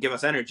in and give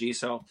us energy?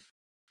 So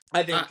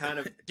I think kind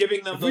of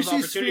giving them those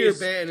opportunities. If we see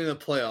Sphere Banton in the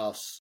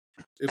playoffs,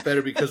 it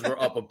better because we're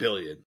up $1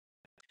 billion.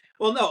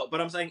 Well, no, but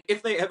I'm saying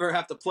if they ever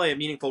have to play a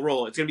meaningful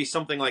role, it's going to be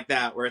something like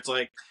that, where it's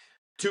like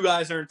 2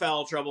 guys are in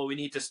foul trouble. We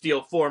need to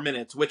steal 4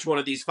 minutes. Which one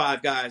of these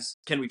 5 guys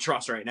can we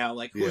trust right now?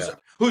 Like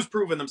who's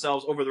proven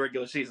themselves over the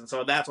regular season?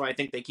 So that's why I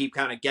think they keep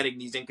kind of getting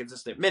these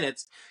inconsistent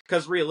minutes,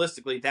 because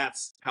realistically,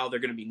 that's how they're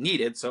going to be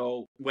needed.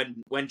 So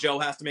when Joe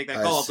has to make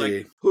that call, it's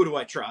like, who do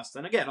I trust?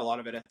 And again, a lot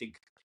of it, I think,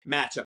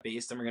 matchup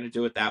based, and we're going to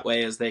do it that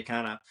way as they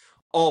kind of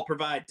all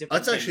provide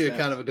different. That's actually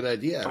kind of a good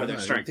idea. I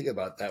didn't think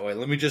about it that way.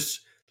 Let me just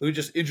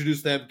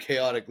introduce them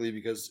chaotically,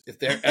 because if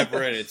they're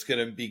ever in, it's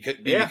going to be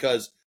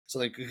because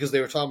something, because they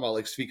were talking about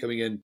like Svi coming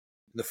in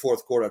the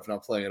fourth quarter after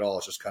not playing at all.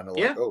 It's just kind of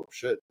like, oh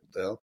shit, what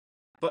the hell?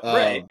 But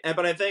right,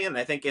 but I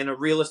think in a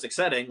realistic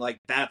setting, like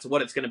that's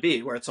what it's going to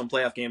be. Where it's some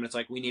playoff game, and it's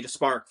like we need a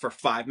spark for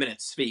 5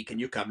 minutes. Svi, can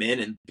you come in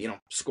and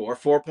score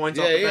 4 points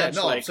off the bench?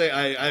 No, like, I'm saying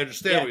I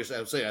understand what you're saying.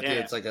 I'm saying I think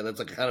it's like that's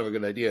like kind of a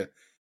good idea.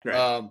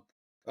 Right.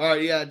 All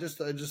right, yeah. I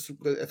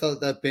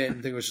thought that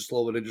Banton thing was just a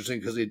little bit interesting,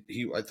 because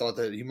I thought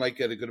that he might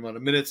get a good amount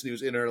of minutes, and he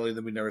was in early, and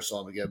then we never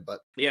saw him again. But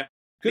could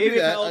maybe be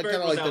that. I kind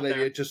of like that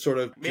idea. Just sort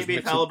of maybe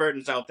if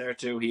Halliburton's out there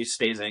too, he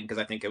stays in, because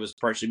I think it was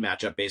partially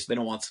matchup based. They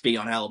don't want Svi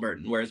on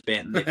Halliburton, whereas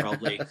Banton, they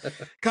probably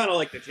kind of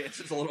like the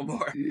chances a little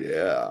more.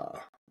 Yeah.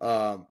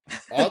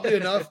 Oddly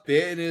enough,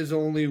 Banton is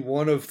only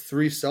one of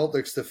 3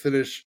 Celtics to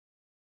finish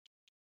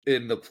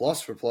in the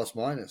plus for plus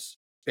minus.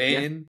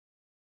 Banton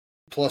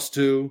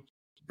 +2,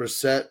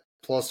 Brissett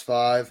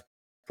 +5,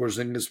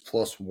 Porzingis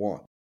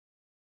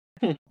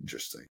 +1.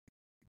 Interesting.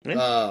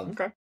 Yeah.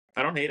 Okay.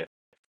 I don't hate it.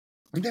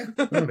 Yeah,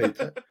 I don't hate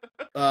that.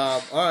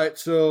 All right,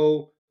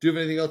 so do you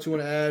have anything else you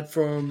want to add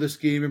from this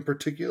game in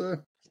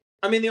particular?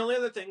 I mean, the only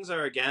other things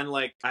are, again,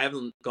 like, I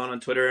haven't gone on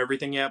Twitter or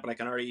everything yet, but I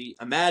can already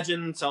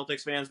imagine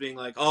Celtics fans being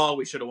like, oh,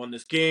 we should have won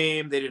this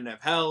game. They didn't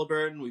have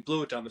Halliburton. We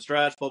blew it down the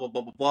stretch, blah, blah,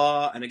 blah, blah,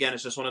 blah. And again,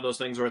 it's just one of those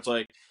things where it's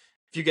like,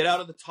 if you get out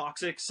of the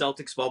toxic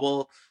Celtics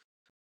bubble,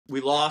 we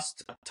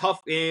lost a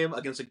tough game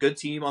against a good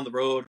team on the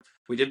road.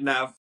 We didn't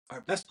have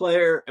our best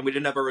player, and we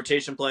didn't have a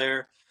rotation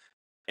player,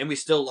 and we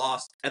still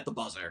lost at the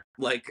buzzer.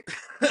 Like,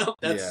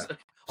 that's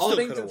all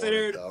things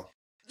considered.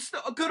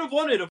 Could have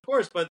won it, of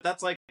course, but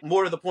that's like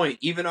more to the point.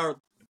 Even our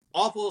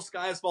awful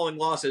skies falling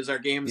losses are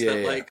games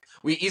that like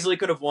we easily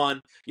could have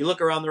won. You look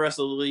around the rest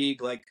of the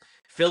league, like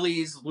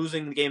Philly's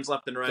losing the games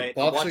left and right.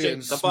 The Bucks are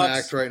getting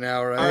smacked right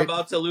now, right? Are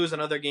about to lose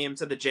another game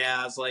to the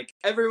Jazz. Like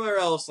everywhere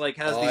else, like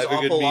has these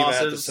awful losses.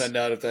 I have to send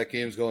out if that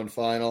game's going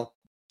final.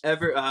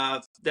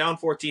 Down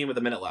 14 with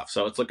a minute left,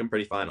 so it's looking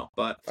pretty final.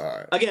 But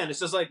again, it's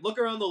just like look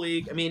around the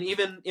league. I mean,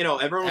 even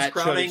everyone was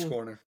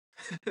crowning.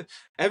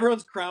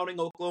 Everyone's crowning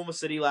Oklahoma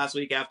City last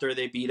week after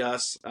they beat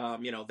us.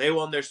 They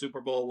won their Super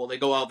Bowl. Well, they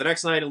go out the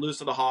next night and lose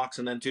to the Hawks,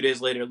 and then 2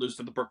 days later lose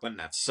to the Brooklyn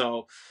Nets.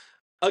 So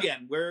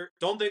again,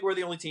 don't think we're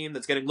the only team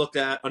that's getting looked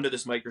at under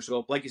this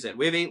microscope. Like you said,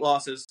 we have 8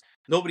 losses.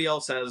 Nobody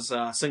else has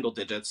single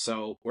digits.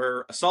 So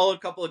we're a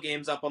solid couple of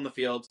games up on the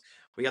field.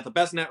 We got the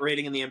best net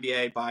rating in the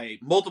NBA by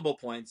multiple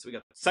points. We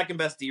got the second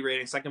best D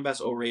rating, second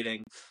best O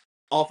rating.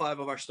 All 5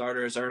 of our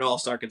starters are an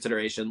all-star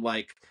consideration.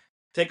 Like,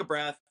 take a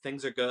breath.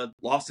 Things are good.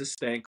 Losses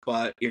stink,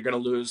 but you're going to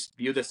lose.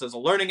 View this as a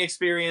learning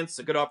experience,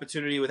 a good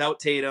opportunity without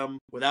Tatum,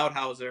 without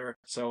Hauser.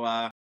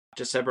 So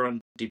just everyone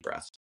deep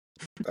breath.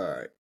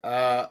 All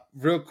right.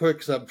 Real quick,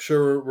 because I'm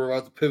sure we're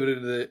about to pivot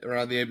into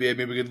around the NBA.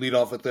 Maybe we can lead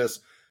off with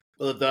this.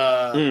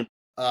 But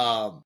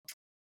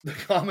the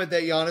comment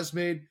that Giannis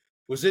made,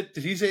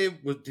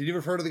 did he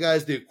refer to the guy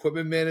as the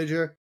equipment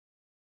manager?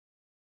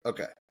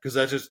 Okay,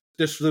 because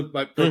this was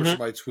my purpose of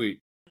my tweet.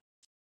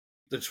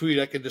 The tweet,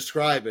 I can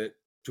describe it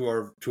to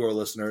our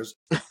listeners.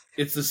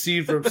 It's the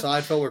scene from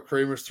Seinfeld where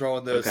Kramer's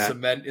throwing the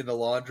cement in the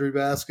laundry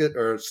basket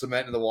or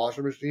cement in the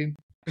washing machine.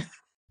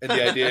 And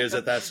the idea is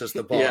that that's just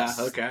the boss.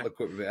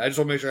 Equipment. I just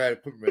want to make sure I had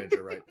equipment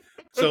manager right.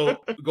 So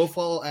go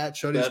follow at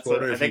Shuddy's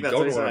Corner if you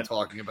don't know what I'm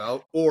talking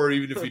about, or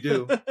even if you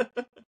do.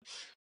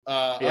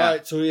 All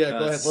right, so go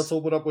ahead. Let's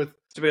open up with.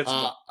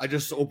 I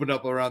just opened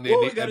up around the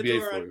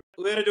NBA for you.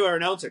 We got to do our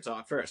announcer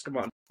talk first. Come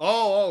on.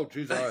 Oh,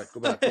 jeez. All right,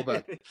 go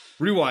back.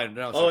 Rewind.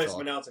 Announcer Always talk.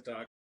 some announcer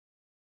talk.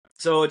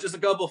 So just a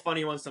couple of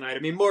funny ones tonight. I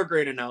mean, more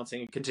great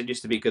announcing. It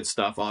continues to be good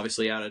stuff,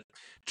 obviously, out of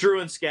Drew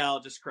and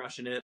Scal just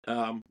crushing it.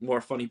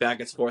 More funny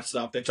back and forth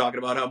stuff. They're talking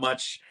about how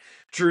much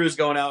Drew's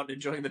going out and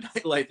enjoying the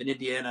nightlife in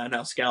Indiana, and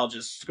how Scal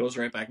just goes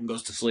right back and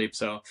goes to sleep.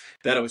 So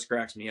that always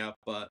cracks me up.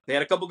 But they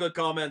had a couple good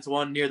comments.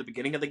 One near the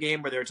beginning of the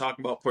game where they were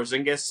talking about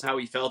Porzingis, how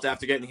he felt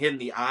after getting hit in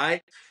the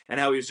eye, and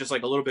how he was just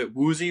like a little bit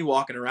woozy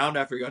walking around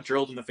after he got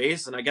drilled in the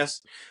face. And I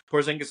guess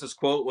Porzingis'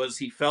 quote was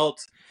he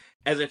felt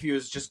as if he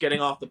was just getting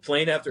off the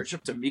plane after a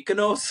trip to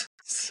Mykonos.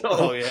 So,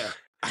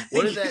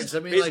 what is that? Does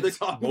that mean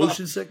like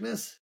motion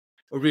sickness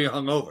or being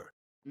hungover?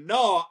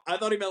 No, I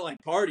thought he meant like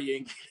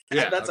partying.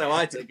 Yeah, that's how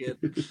I take it.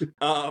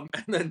 And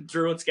then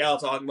Drew and Scal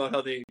talking about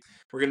how they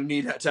were going to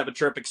need to have a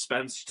trip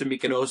expense to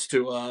Mykonos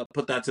to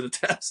put that to the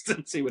test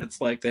and see what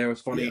it's like there. It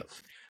was funny.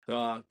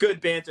 Yeah. Good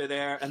banter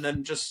there. And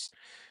then so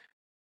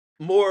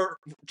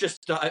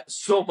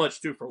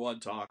much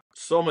 2-for-1 talk.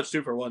 So much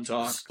 2-for-1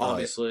 talk,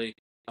 obviously.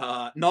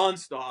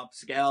 Non-stop.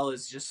 Scal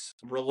is just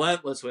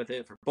relentless with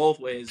it for both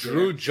ways.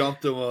 Drew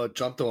jumped him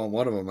on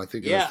one of them, I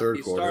think, in the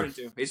third quarter.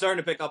 He's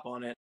starting to pick up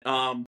on it.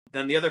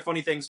 Then the other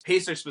funny things,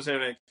 Pacers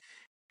specific,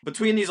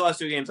 between these last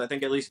two games, I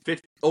think at least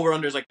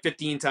over-unders like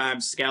 15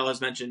 times, Scal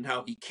has mentioned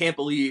how he can't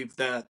believe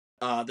that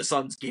the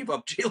Suns gave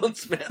up Jalen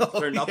Smith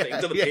for nothing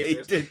to the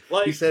Pacers. He did.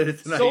 He said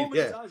it tonight. So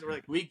many times we're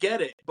like, we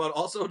get it, but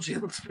also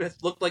Jalen Smith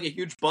looked like a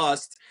huge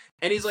bust,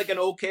 and he's like an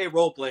okay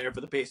role player for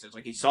the Pacers.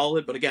 Like, he's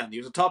solid, but again, he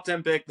was a top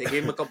 10 pick. They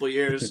gave him a couple of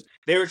years.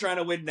 They were trying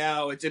to win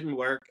now. It didn't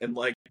work, and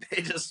like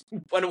they just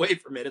went away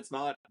from it. It's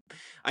not.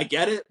 I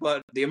get it,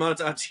 but the amount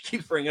of times he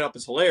keeps bringing it up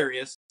is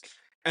hilarious.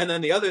 And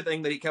then the other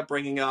thing that he kept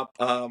bringing up,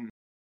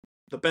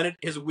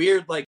 his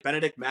weird like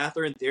Benedict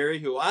Mather in theory,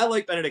 who I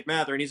like Benedict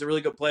Mather, and he's a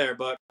really good player,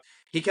 but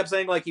he kept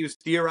saying like he was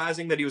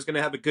theorizing that he was going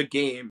to have a good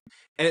game,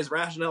 and his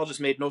rationale just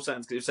made no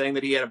sense because he was saying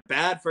that he had a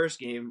bad first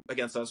game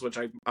against us, which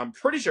I'm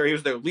pretty sure he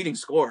was their leading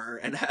scorer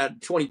and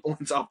had 20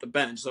 points off the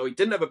bench, so he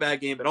didn't have a bad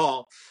game at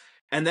all.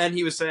 And then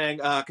he was saying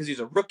because he's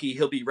a rookie,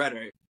 he'll be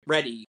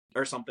ready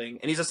or something,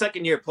 and he's a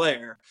second-year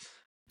player.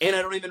 And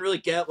I don't even really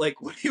get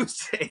like what he was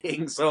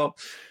saying. So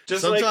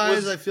just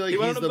sometimes I feel like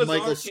he's the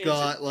Michael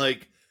Scott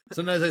like.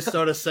 Sometimes I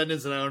start a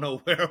sentence and I don't know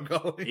where I'm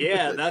going.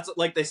 Yeah, that's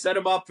like they set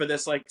him up for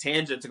this like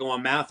tangent to go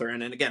on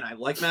Mathurin. And again, I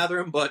like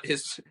Mathurin, but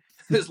his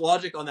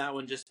logic on that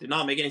one just did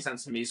not make any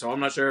sense to me. So I'm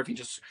not sure if he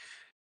just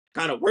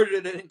kind of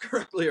worded it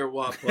incorrectly or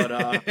what. But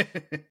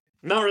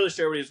not really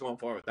sure what he was going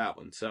for with that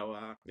one. So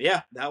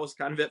that was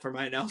kind of it for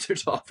my announcer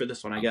talk for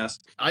this one, I guess.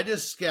 I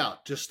just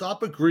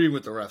stop agreeing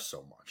with the refs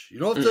so much. You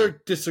don't have to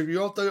disagree. You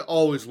don't have to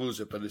always lose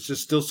it, but it's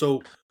just still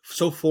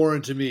so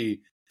foreign to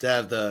me to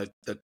have the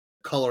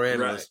color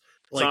analyst. Right.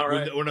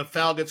 Like when a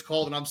foul gets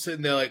called and I'm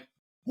sitting there like,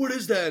 what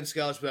is that? And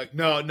Scal's be like,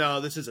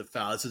 no, this is a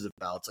foul. This is a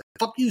foul. It's like,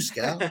 fuck you,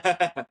 Scal.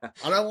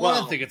 I don't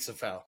want to think it's a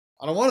foul.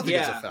 I don't want to think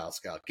it's a foul,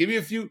 Scal.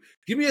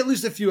 Give me at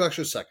least a few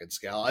extra seconds,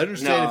 Scal. I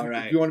understand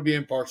if you want to be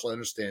impartial, I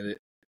understand it.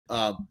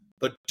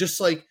 But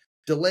just like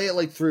delay it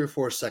like 3 or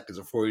 4 seconds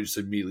before you just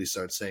immediately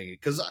start saying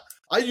it. Because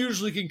I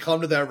usually can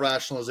come to that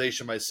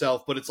rationalization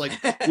myself, but it's like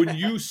when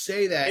you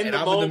say that and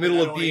I'm in the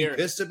middle of being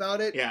pissed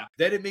about it,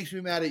 then it makes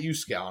me mad at you,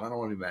 Scal, and I don't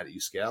want to be mad at you,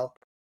 Scal.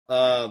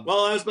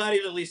 Well, I was glad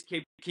he'd at least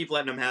keep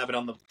letting him have it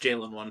on the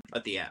Jalen one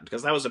at the end,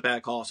 because that was a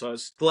bad call. So I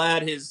was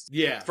glad his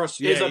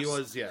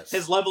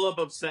level of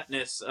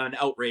upsetness and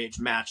outrage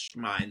matched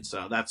mine.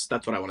 So that's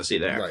what I want to see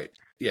there. Right.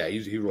 Yeah,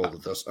 he rolled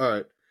with us. All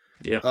right.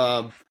 Yeah.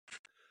 All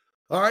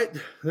right.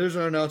 There's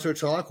our announcer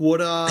talk. What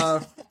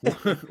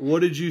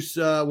did you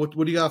what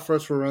do you got for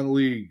us for around the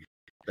league,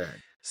 Ben?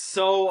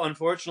 So,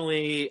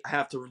 unfortunately, I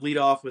have to lead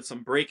off with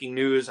some breaking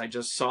news. I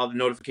just saw the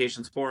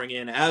notifications pouring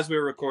in as we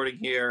were recording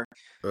here.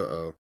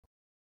 Uh-oh.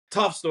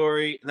 Tough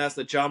story, and that's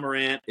that Ja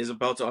Morant is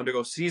about to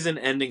undergo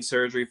season-ending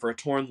surgery for a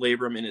torn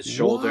labrum in his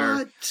shoulder.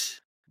 What?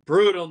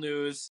 Brutal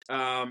news.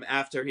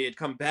 After he had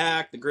come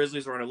back, the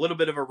Grizzlies were on a little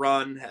bit of a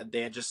run.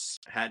 He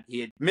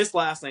had missed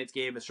last night's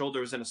game. His shoulder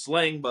was in a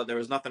sling, but there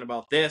was nothing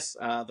about this.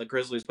 The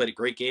Grizzlies played a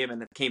great game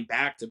and came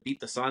back to beat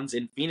the Suns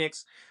in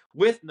Phoenix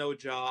with no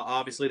Ja.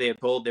 Obviously, they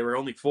were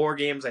only 4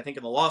 games, I think,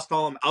 in the loss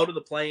column, out of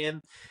the play-in.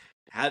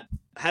 Had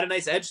a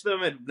nice edge to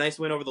them, a nice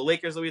win over the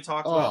Lakers that we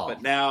talked about,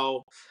 but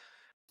now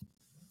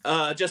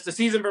Just the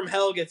season from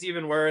hell gets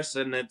even worse,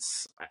 and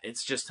it's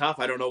just tough.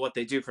 I don't know what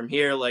they do from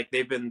here. Like,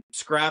 they've been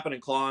scrapping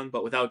and clawing,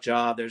 but without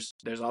Ja, there's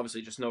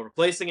obviously just no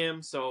replacing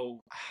him. So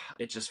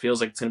it just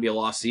feels like it's going to be a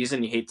lost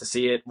season. You hate to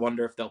see it.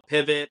 Wonder if they'll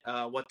pivot,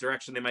 what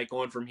direction they might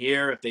go in from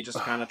here. If they just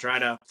kind of try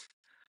to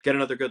get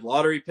another good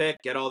lottery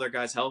pick, get all their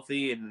guys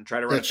healthy, and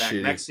try to run it back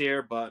next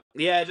year. But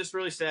yeah, just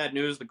really sad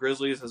news. The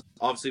Grizzlies is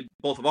obviously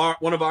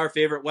one of our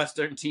favorite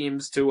Western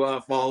teams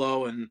to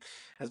follow, and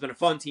has been a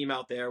fun team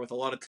out there with a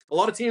lot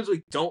of teams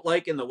we don't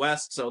like in the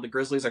West. So the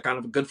Grizzlies are kind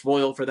of a good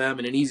foil for them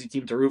and an easy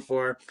team to root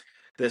for.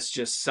 This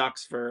just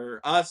sucks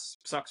for us,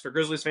 sucks for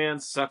Grizzlies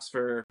fans, sucks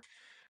for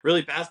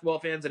really basketball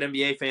fans and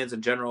NBA fans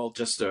in general.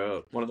 Just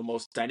one of the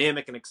most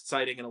dynamic and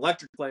exciting and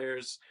electric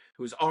players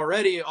who's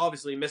already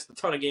obviously missed a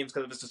ton of games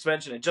because of his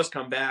suspension and just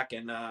come back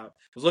and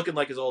was looking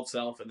like his old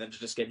self, and then to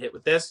just get hit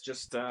with this,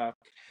 just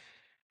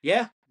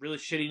yeah, really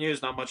shitty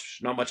news. Not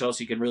much else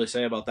you can really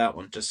say about that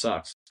one. Just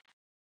sucks.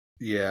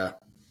 Yeah,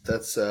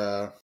 that's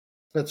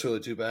really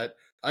too bad.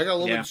 I got a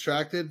little bit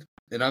distracted,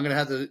 and I'm gonna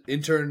have to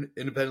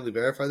independently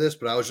verify this,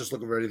 but I was just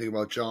looking for anything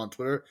about John on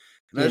Twitter,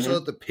 and I saw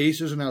that the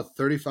Pacers are now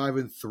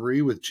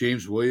 35-3 with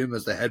James Williams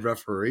as the head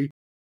referee,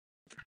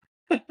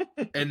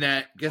 and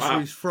that guess where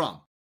he's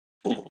from?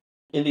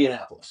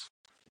 Indianapolis.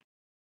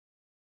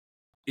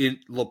 In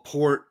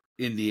LaPorte,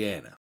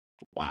 Indiana.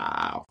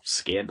 Wow,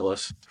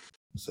 scandalous.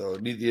 So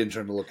need the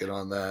intern to look in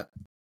on that.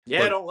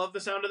 Yeah, I don't love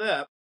the sound of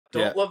that.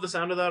 Don't love the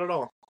sound of that at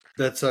all.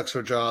 That sucks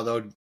for Ja,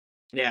 though.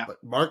 Yeah.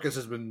 But Marcus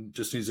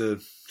just needs to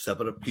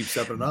keep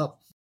stepping up.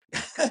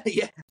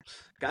 Yeah.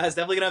 Guys,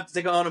 definitely going to have to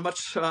take on a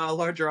much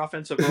larger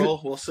offensive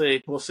role. We'll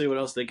see. We'll see what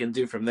else they can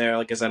do from there.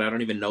 Like I said, I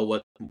don't even know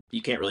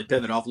you can't really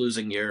pivot off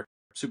losing your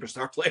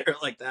superstar player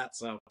like that.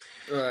 So,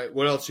 all right,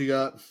 what else you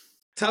got?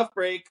 Tough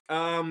break.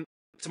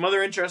 Some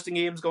other interesting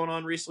games going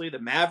on recently. The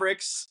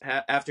Mavericks,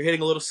 after hitting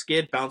a little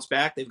skid, bounced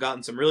back. They've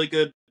gotten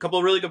couple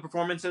of really good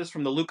performances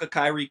from the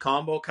Luka-Kyrie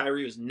combo.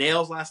 Kyrie was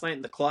nails last night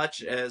in the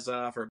clutch as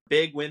for a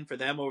big win for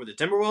them over the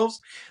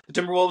Timberwolves. The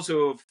Timberwolves,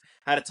 who have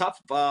had a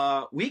tough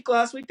week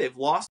last week, they've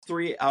lost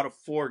 3 out of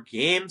 4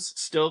 games,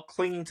 still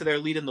clinging to their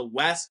lead in the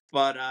West,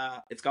 but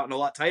it's gotten a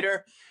lot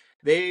tighter.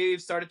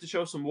 They've started to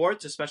show some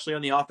warts, especially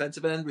on the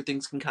offensive end, where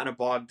things can kind of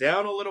bog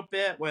down a little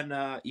bit when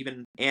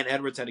even Ant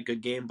Edwards had a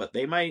good game, but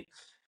they might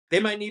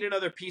need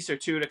another piece or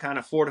two to kind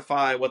of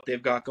fortify what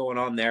they've got going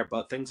on there.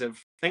 But things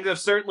have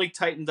certainly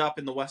tightened up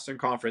in the Western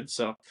Conference,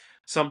 so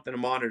something to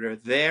monitor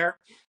there.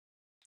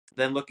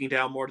 Then looking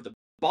down more to the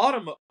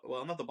bottom,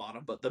 well, not the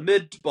bottom, but the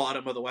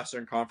mid-bottom of the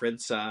Western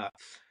Conference, the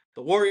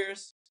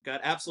Warriors got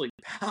absolutely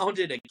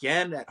pounded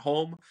again at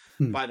home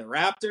by the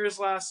Raptors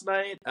last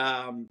night.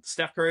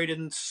 Steph Curry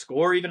didn't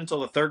score even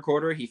until the third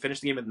quarter. He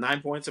finished the game with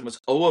 9 points and was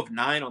 0 of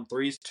 9 on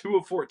threes, 2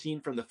 of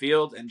 14 from the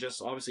field, and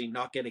just obviously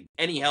not getting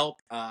any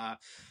help.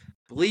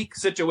 Bleak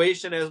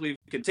situation, as we've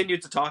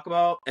continued to talk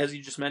about. As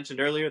you just mentioned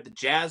earlier, the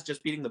Jazz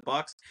just beating the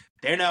Bucks.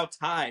 They're now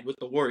tied with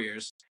the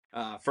Warriors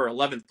for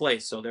 11th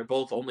place, so they're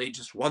both only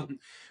just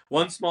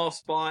one small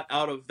spot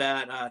out of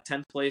that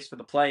 10th place for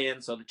the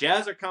play-in. So the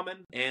Jazz are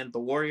coming, and the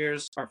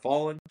Warriors are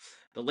falling.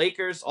 The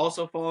Lakers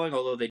also falling,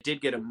 although they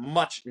did get a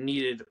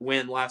much-needed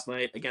win last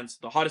night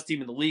against the hottest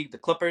team in the league, the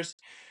Clippers.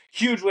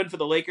 Huge win for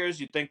the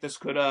Lakers. You'd think this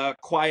could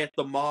quiet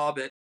the mob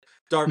at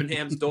Darvin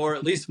Ham's door,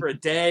 at least for a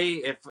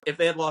day. If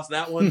they had lost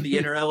that one, the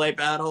inter-LA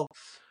battle,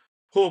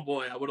 oh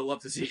boy, I would have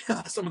loved to see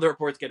some of the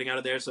reports getting out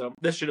of there. So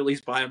this should at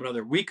least buy them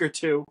another week or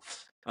two.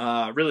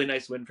 Really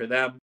nice win for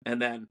them.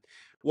 And then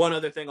one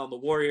other thing on the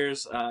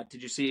Warriors,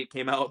 did you see it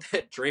came out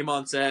that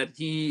Draymond said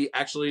he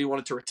actually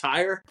wanted to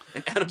retire?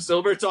 And Adam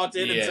Silver talked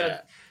in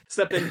and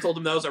stepped in and told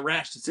him that was a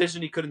rash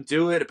decision. He couldn't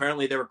do it.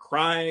 Apparently they were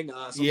crying.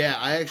 I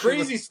actually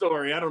crazy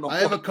story. I don't know. I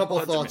have a couple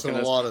thoughts on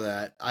a lot of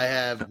that. I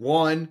have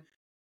one.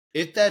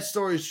 If that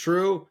story's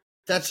true,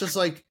 that's just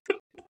like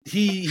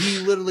he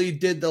literally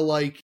did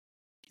the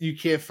you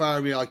can't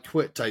fire me, I'll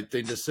quit type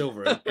thing to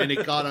Silver, and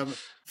it got him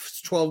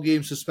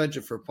 12-game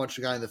suspension for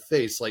punching a guy in the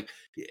face. Like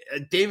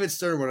David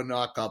Stern would have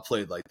not got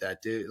played like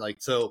that, dude.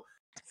 So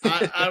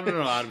I don't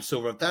know, Adam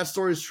Silver. If that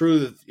story's true,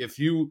 that if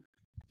you're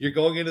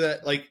going into that,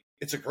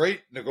 it's a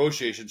great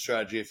negotiation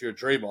strategy. If you're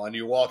Draymond,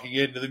 you're walking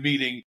into the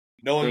meeting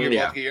knowing you're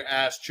about to get your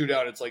ass chewed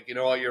out. It's like, you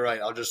know what, you're right.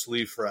 I'll just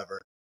leave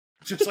forever.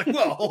 Just like,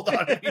 well, hold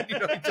on.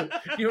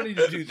 You don't need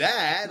to do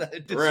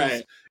that.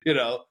 Right.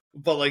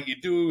 But you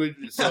do.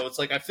 So it's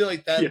like, I feel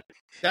like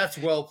that's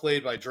well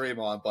played by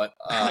Draymond. But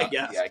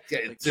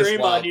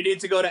Draymond, you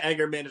need to go to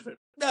anger management.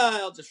 Nah,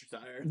 I'll just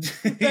retire.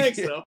 Thanks,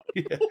 though.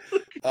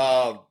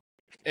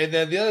 And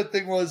then the other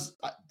thing was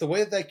the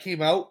way that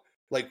came out,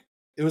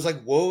 it was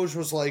like Woj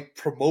was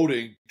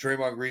promoting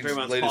Draymond Green's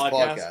latest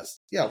podcast.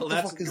 Yeah, well,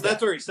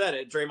 that's where he said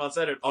it. Draymond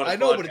said it on his podcast. I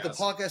know, but the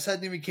podcast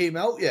hadn't even came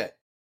out yet.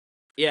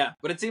 Yeah,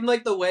 but it seemed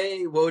like the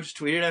way Woj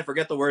tweeted, I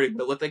forget the wording,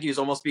 but it looked like he was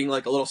almost being a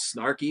little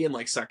snarky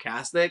and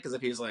sarcastic, as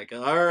if he was like,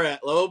 all right,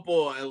 low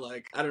boy,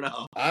 I don't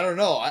know. I don't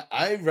know.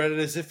 I read it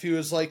as if he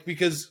was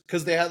because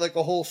they had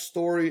a whole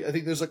story. I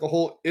think there's a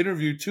whole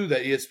interview too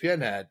that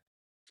ESPN had.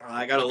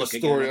 I gotta look a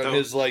story again. On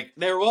his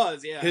there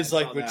was, yeah. his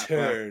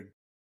return.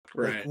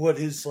 Right. what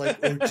his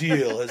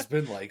ordeal has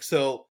been like.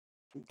 So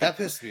that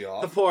pissed me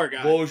off. The poor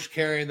guy. Woj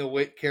carrying a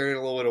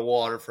little bit of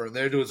water for him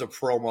there, doing a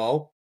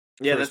promo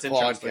Yeah, for his that's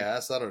interesting.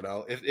 podcast. I don't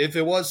know if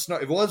it was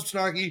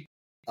snarky.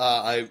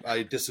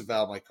 I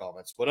disavow my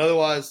comments, but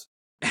otherwise,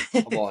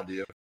 I'm on to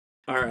you.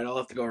 All right, I'll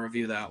have to go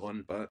review that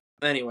one. But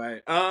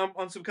anyway,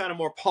 on some kind of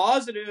more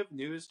positive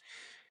news,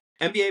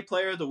 NBA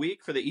Player of the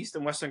Week for the East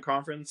and Western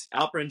Conference,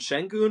 Alperen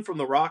Şengün from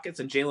the Rockets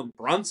and Jalen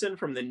Brunson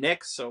from the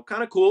Knicks. So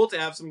kind of cool to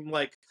have some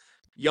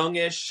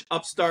youngish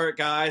upstart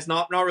guys,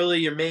 not really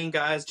your main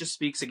guys. Just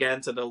speaks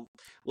again to the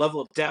level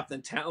of depth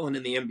and talent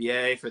in the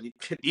NBA. For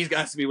these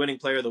guys to be winning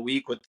Player of the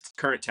Week with the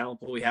current talent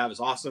pool we have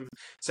is awesome.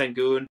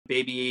 Şengün,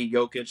 baby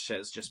Jokic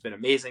has just been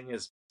amazing.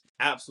 His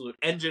absolute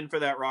engine for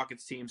that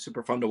Rockets team,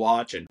 super fun to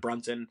watch, and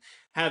Brunson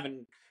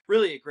having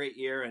really a great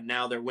year, and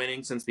now they're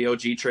winning since the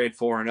OG trade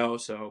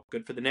 4-0, so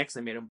good for the Knicks. They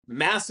made a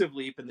massive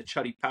leap in the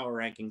Chuddy Power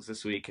Rankings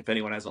this week, if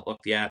anyone hasn't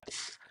looked yet.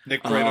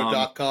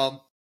 NickRader.com.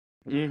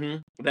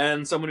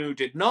 Then someone who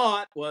did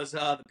not was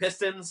the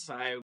Pistons.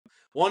 I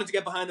wanted to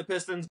get behind the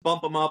Pistons,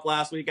 bump them up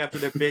last week after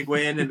their big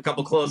win and a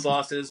couple close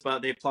losses,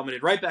 but they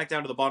plummeted right back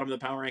down to the bottom of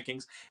the power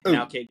rankings.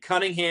 Now Cade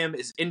Cunningham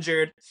is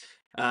injured.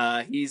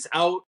 He's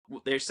out.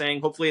 They're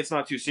saying hopefully it's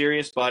not too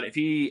serious, but if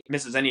he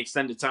misses any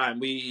extended time,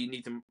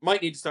 we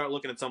might need to start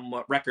looking at some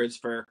records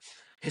for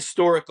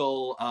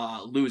historical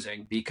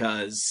losing,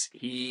 because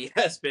he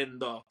has been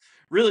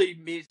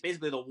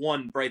basically the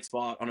one bright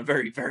spot on a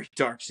very, very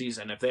dark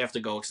season. If they have to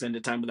go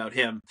extended time without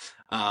him,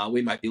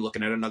 we might be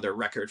looking at another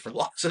record for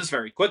losses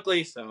very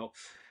quickly. So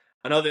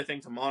another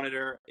thing to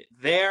monitor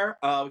there.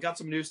 We got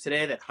some news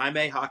today that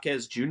Jaime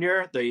Jaquez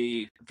Jr.,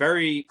 the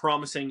very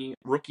promising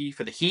rookie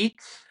for the Heat,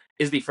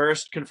 is the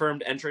first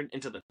confirmed entrant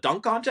into the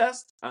dunk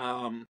contest.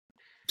 Underwhelming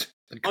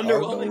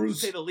to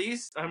say the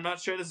least. I'm not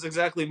sure this is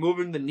exactly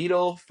moving the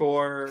needle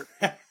for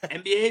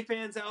NBA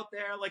fans out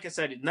there. Like I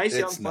said, nice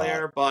young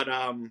player, but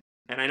and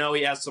I know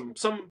he has some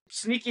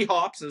sneaky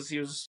hops, as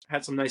he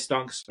had some nice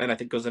dunks, and I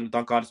think goes into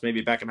dunk contest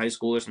maybe back in high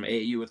school or some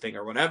AAU thing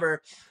or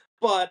whatever.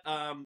 But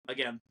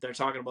again, they're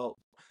talking about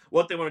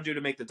what they want to do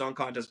to make the dunk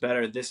contest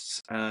better.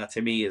 This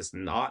to me is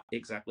not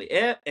exactly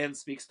it, and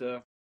speaks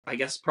to, I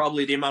guess,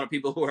 probably the amount of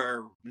people who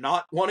are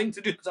not wanting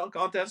to do the dunk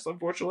contest,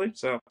 unfortunately.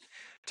 So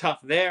tough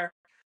there.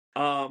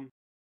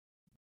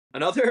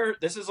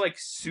 This is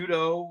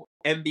pseudo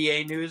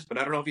NBA news, but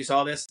I don't know if you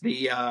saw this.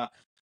 The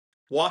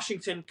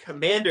Washington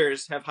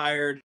Commanders have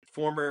hired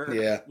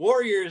former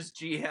Warriors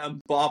GM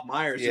Bob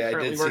Myers, who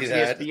currently works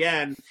at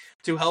ESPN,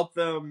 to help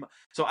them.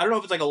 So I don't know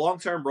if it's a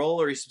long-term role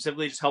or he's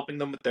specifically just helping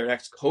them with their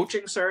next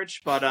coaching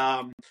search, but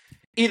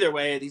either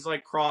way, these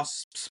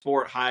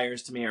cross-sport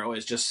hires to me are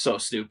always just so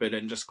stupid,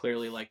 and just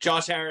clearly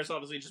Josh Harris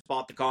obviously just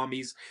bought the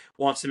commies,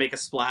 wants to make a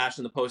splash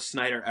in the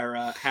post-Snyder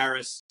era.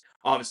 Harris,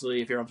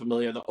 obviously, if you're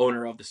unfamiliar, the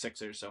owner of the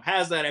Sixers, so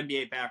has that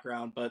NBA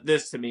background, but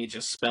this to me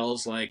just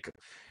spells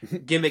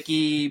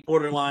gimmicky,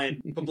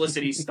 borderline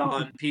publicity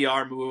stunt,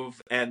 PR move,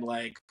 and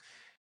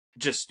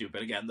just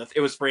stupid. Again,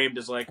 it was framed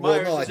as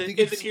Myers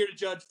isn't here to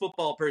judge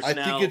football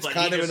personnel. I think it's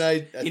kind of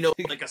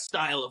a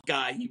style of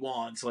guy he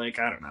wants. I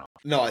don't know.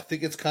 No, I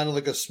think it's kind of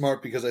a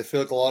smart, because I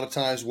feel a lot of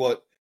times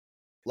what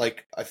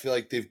I feel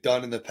they've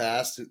done in the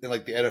past in the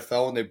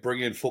NFL, when they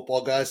bring in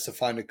football guys to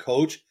find a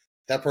coach,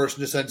 that person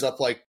just ends up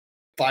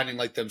finding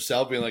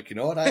themselves being you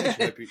know what, I just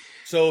might be.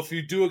 So if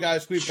you do a guy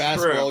sweep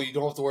basketball, you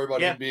don't have to worry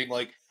about him being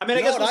I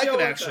guess I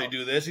can actually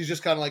do this. He's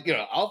just kind of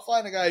I'll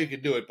find a guy who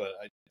can do it, but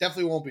it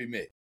definitely won't be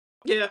me.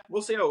 Yeah,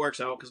 we'll see how it works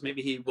out, because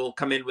maybe he will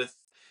come in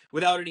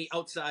without any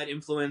outside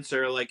influence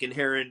or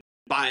inherent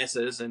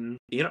biases, and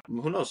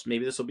who knows,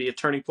 maybe this will be a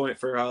turning point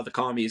for the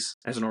commies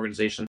as an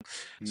organization.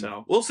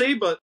 So we'll see,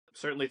 but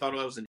certainly thought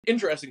it was an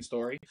interesting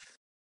story.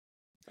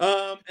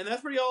 And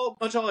that's pretty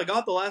much all I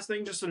got. The last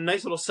thing, just a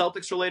nice little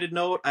Celtics related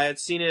note. I had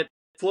seen it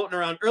floating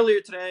around earlier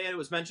today, and it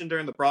was mentioned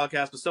during the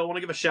broadcast, but still want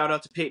to give a shout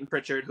out to Peyton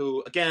Pritchard,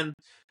 who again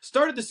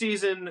started the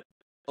season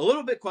a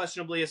little bit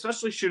questionably,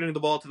 especially shooting the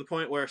ball, to the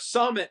point where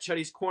some at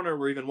Chuddy's Corner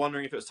were even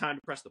wondering if it was time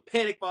to press the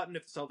panic button,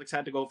 if the Celtics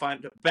had to go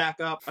find a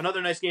backup.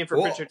 Another nice game for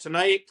Pritchard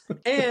tonight.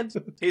 And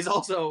he's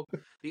also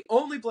the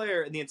only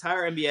player in the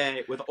entire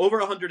NBA with over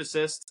 100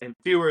 assists and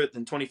fewer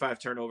than 25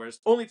 turnovers.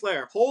 Only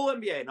player, whole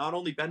NBA, not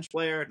only bench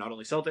player, not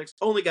only Celtics,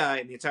 only guy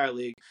in the entire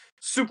league.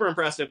 Super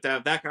impressive to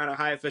have that kind of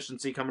high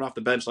efficiency coming off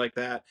the bench like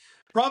that.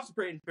 Props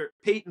to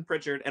Peyton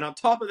Pritchard. And on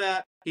top of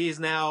that, he is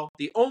now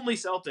the only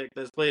Celtic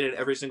that's played in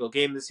every single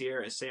game this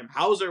year, as Sam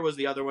Hauser was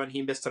the other one.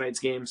 He missed tonight's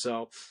game.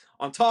 So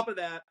on top of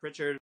that,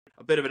 Pritchard,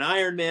 a bit of an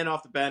Iron Man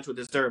off the bench with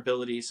his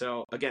durability.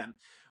 So again,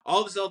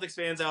 all the Celtics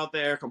fans out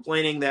there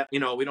complaining that, we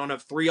don't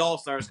have 3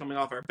 All-Stars coming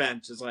off our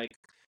bench is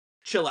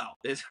chill out.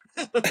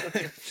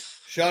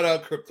 Shout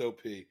out Crypto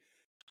P.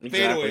 Exactly.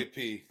 Fadeaway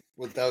P.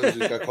 What that was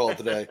just got called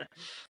today.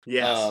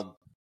 Yes. All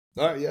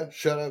right, yeah.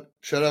 Shout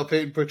out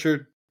Peyton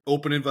Pritchard.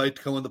 Open invite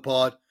to come on the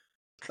pod.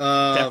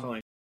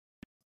 Definitely.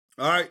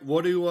 All right,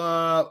 what do you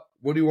want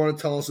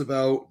to tell us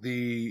about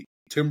the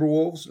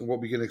Timberwolves and what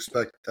we can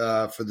expect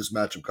for this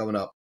matchup coming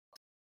up?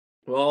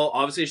 Well,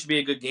 obviously it should be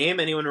a good game.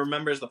 Anyone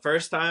remembers the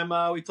first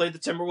time we played the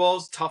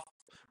Timberwolves? Tough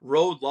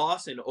road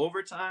loss in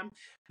overtime.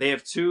 They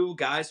have two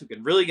guys who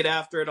can really get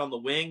after it on the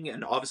wing,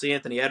 and obviously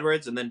Anthony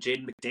Edwards, and then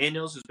Jaden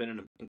McDaniels, who's been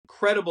an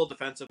incredible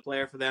defensive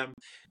player for them.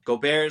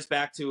 Gobert's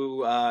back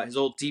to his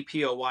old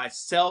DPOY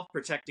self,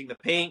 protecting the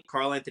paint.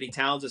 Karl Anthony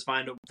Towns has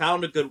found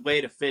a good way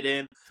to fit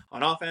in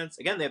on offense.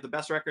 Again, they have the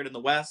best record in the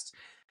West.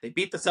 They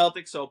beat the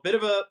Celtics, so bit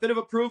of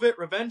a prove it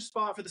revenge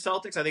spot for the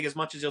Celtics. I think as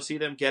much as you'll see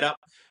them get up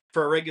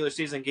for a regular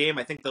season game,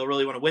 I think they'll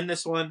really want to win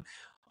this one.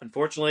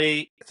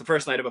 Unfortunately, it's the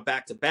first night of a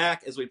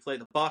back-to-back as we play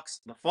the Bucks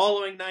the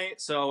following night.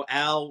 So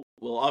Al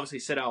will obviously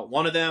sit out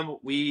one of them.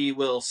 We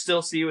will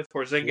still see with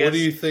Porzingis. What do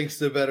you think's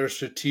the better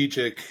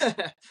strategic?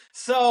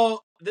 So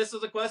this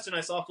is a question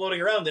I saw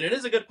floating around, and it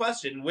is a good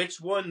question.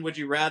 Which one would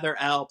you rather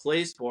Al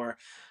plays for?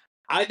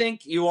 I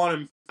think you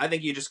want him. I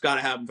think you just got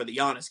to have him for the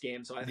Giannis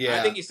game. So I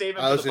think you save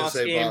him for the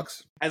Bucks game.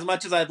 Bucks. As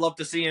much as I'd love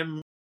to see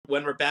him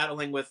when we're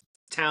battling with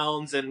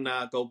Towns and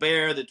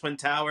Gobert, the Twin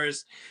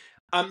Towers,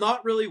 I'm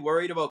not really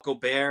worried about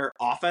Gobert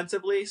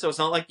offensively. So it's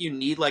not like you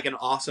need like an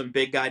awesome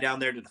big guy down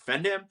there to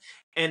defend him.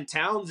 And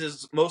Towns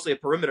is mostly a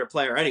perimeter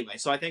player anyway.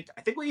 So I think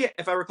we,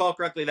 if I recall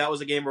correctly, that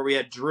was a game where we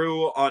had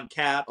Drew on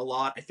Cat a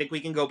lot. I think we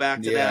can go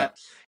back to that.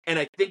 And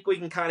I think we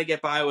can kind of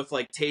get by with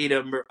like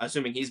Tatum,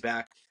 assuming he's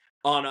back,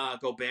 on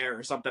Gobert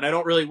or something. I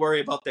don't really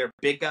worry about their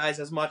big guys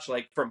as much,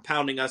 like from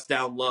pounding us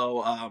down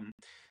low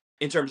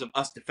in terms of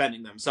us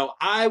defending them. So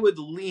I would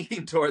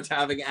lean towards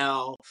having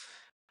Al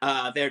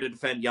there to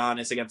defend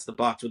Giannis against the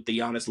Bucks with the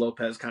Giannis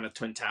Lopez kind of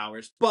twin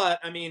towers. But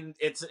I mean,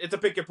 it's a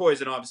pick your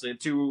poison. Obviously,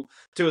 two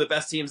of the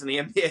best teams in the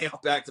NBA on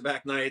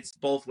back-to-back nights,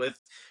 both with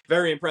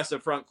very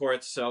impressive front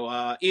courts.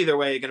 So either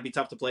way, going to be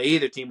tough to play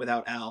either team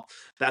without Al.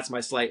 That's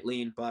my slight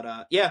lean.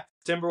 But yeah,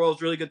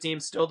 Timberwolves really good team,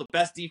 still the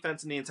best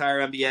defense in the entire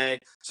NBA.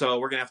 So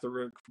we're gonna have to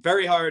work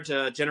very hard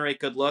to generate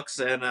good looks,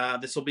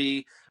 and this will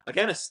be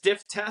again a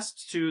stiff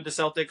test to the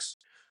Celtics'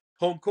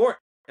 home court,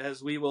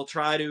 as we will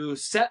try to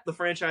set the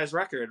franchise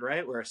record,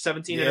 right? We're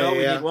 17-0.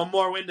 We need one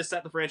more win to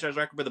set the franchise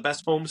record for the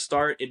best home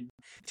start in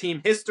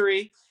team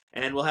history.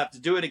 And we'll have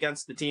to do it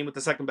against the team with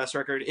the second best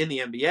record in the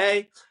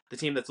NBA, the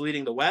team that's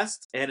leading the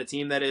West, and a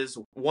team that is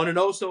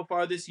 1-0 so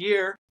far this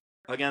year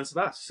against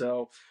us.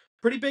 So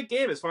pretty big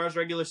game as far as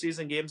regular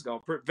season games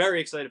go. Very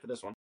excited for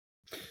this one.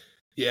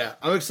 Yeah,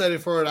 I'm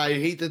excited for it. I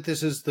hate that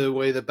this is the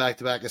way that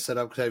back-to-back is set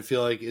up because I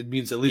feel like it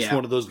means at least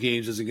one of those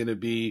games isn't going to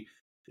be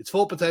its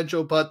full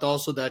potential, but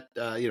also that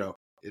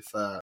it's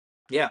a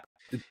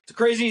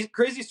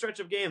crazy stretch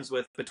of games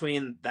with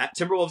between that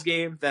Timberwolves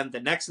game, then the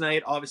next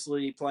night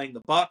obviously playing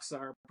the Bucks,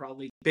 our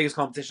probably biggest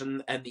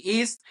competition in the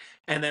East,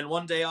 and then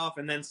one day off,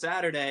 and then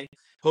Saturday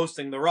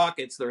hosting the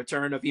Rockets, the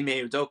return of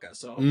Ime Udoka.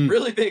 So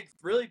really big,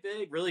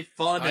 really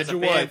fun as a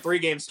fan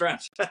 3-game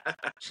stretch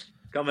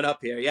coming up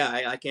here. Yeah,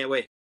 I can't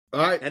wait. All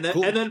right, and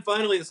then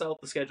finally the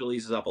schedule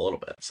eases up a little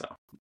bit. So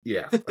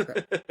yeah,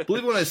 okay.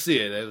 Believe when I see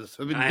it.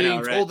 I've been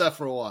being told that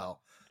for a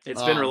while.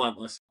 It's been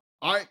relentless.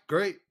 All right,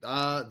 great.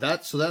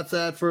 That's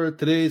that for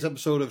today's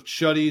episode of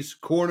Chuddy's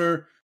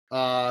Corner.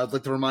 I'd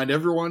like to remind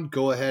everyone,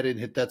 go ahead and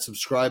hit that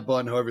subscribe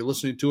button. However you're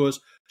listening to us,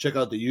 check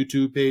out the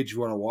YouTube page if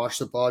you want to watch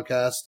the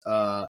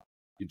podcast.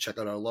 You can check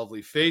out our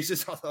lovely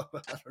faces. Although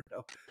I don't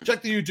know.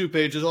 Check the YouTube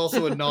page. There's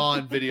also a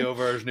non-video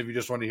version if you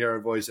just want to hear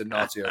our voice and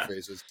not see our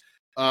faces.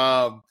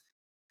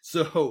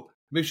 So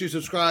make sure you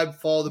subscribe,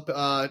 follow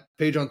the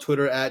page on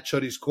Twitter at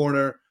Chuddy's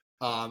Corner.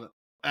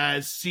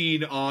 As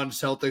seen on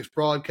Celtics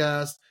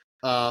broadcast,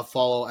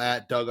 follow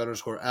at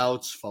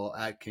Doug_outs, follow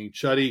at King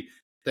Chuddy.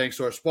 Thanks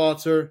to our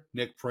sponsor,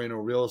 Nick Perino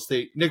Real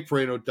Estate,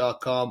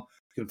 nickperino.com.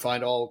 You can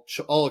find all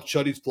of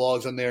Chuddy's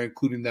blogs on there,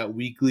 including that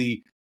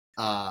weekly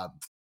power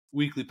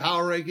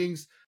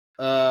rankings.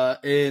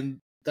 And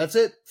that's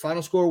it.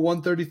 Final score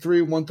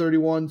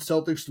 133-131.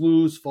 Celtics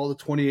lose, fall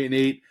to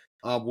 28-8.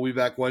 We'll be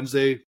back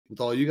Wednesday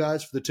with all you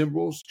guys for the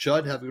Timberwolves.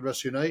 Chud, have a good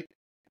rest of your night.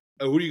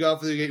 Who do you got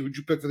for the game? Who'd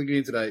you pick for the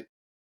game tonight?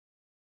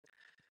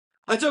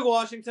 I took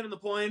Washington in the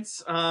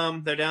points.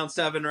 They're down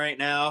 7 right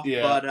now,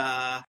 but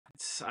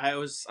I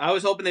was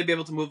hoping they'd be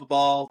able to move the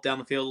ball down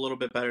the field a little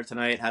bit better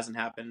tonight. It hasn't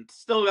happened.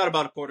 Still got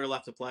about a quarter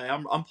left to play.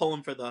 I'm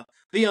pulling for the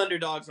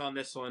underdogs on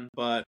this one,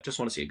 but just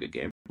want to see a good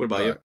game. What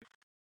about you?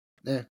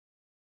 Yeah.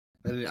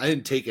 I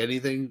didn't take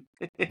anything,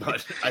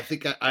 but I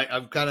think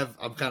I'm kind of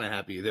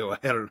happy either way.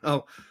 I don't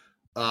know.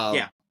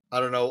 I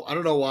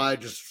don't know why.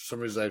 Just for some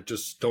reason, I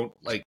just don't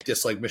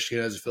dislike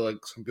Michigan as I feel like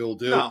some people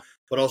do. No.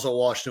 But also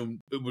Washington,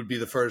 it would be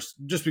the first.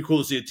 Just be cool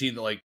to see a team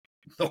that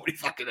nobody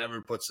fucking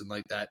ever puts in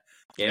like that.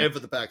 Yeah. And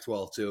for the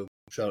Pac-12 too.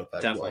 Shout out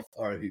Pac-12. Definitely.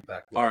 R.I.P.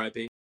 Pac-12.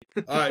 R.I.P.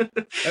 All right,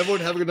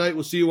 everyone, have a good night.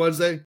 We'll see you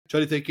Wednesday.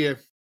 Chuddy, take care.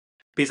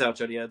 Peace out,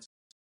 Chuddy heads.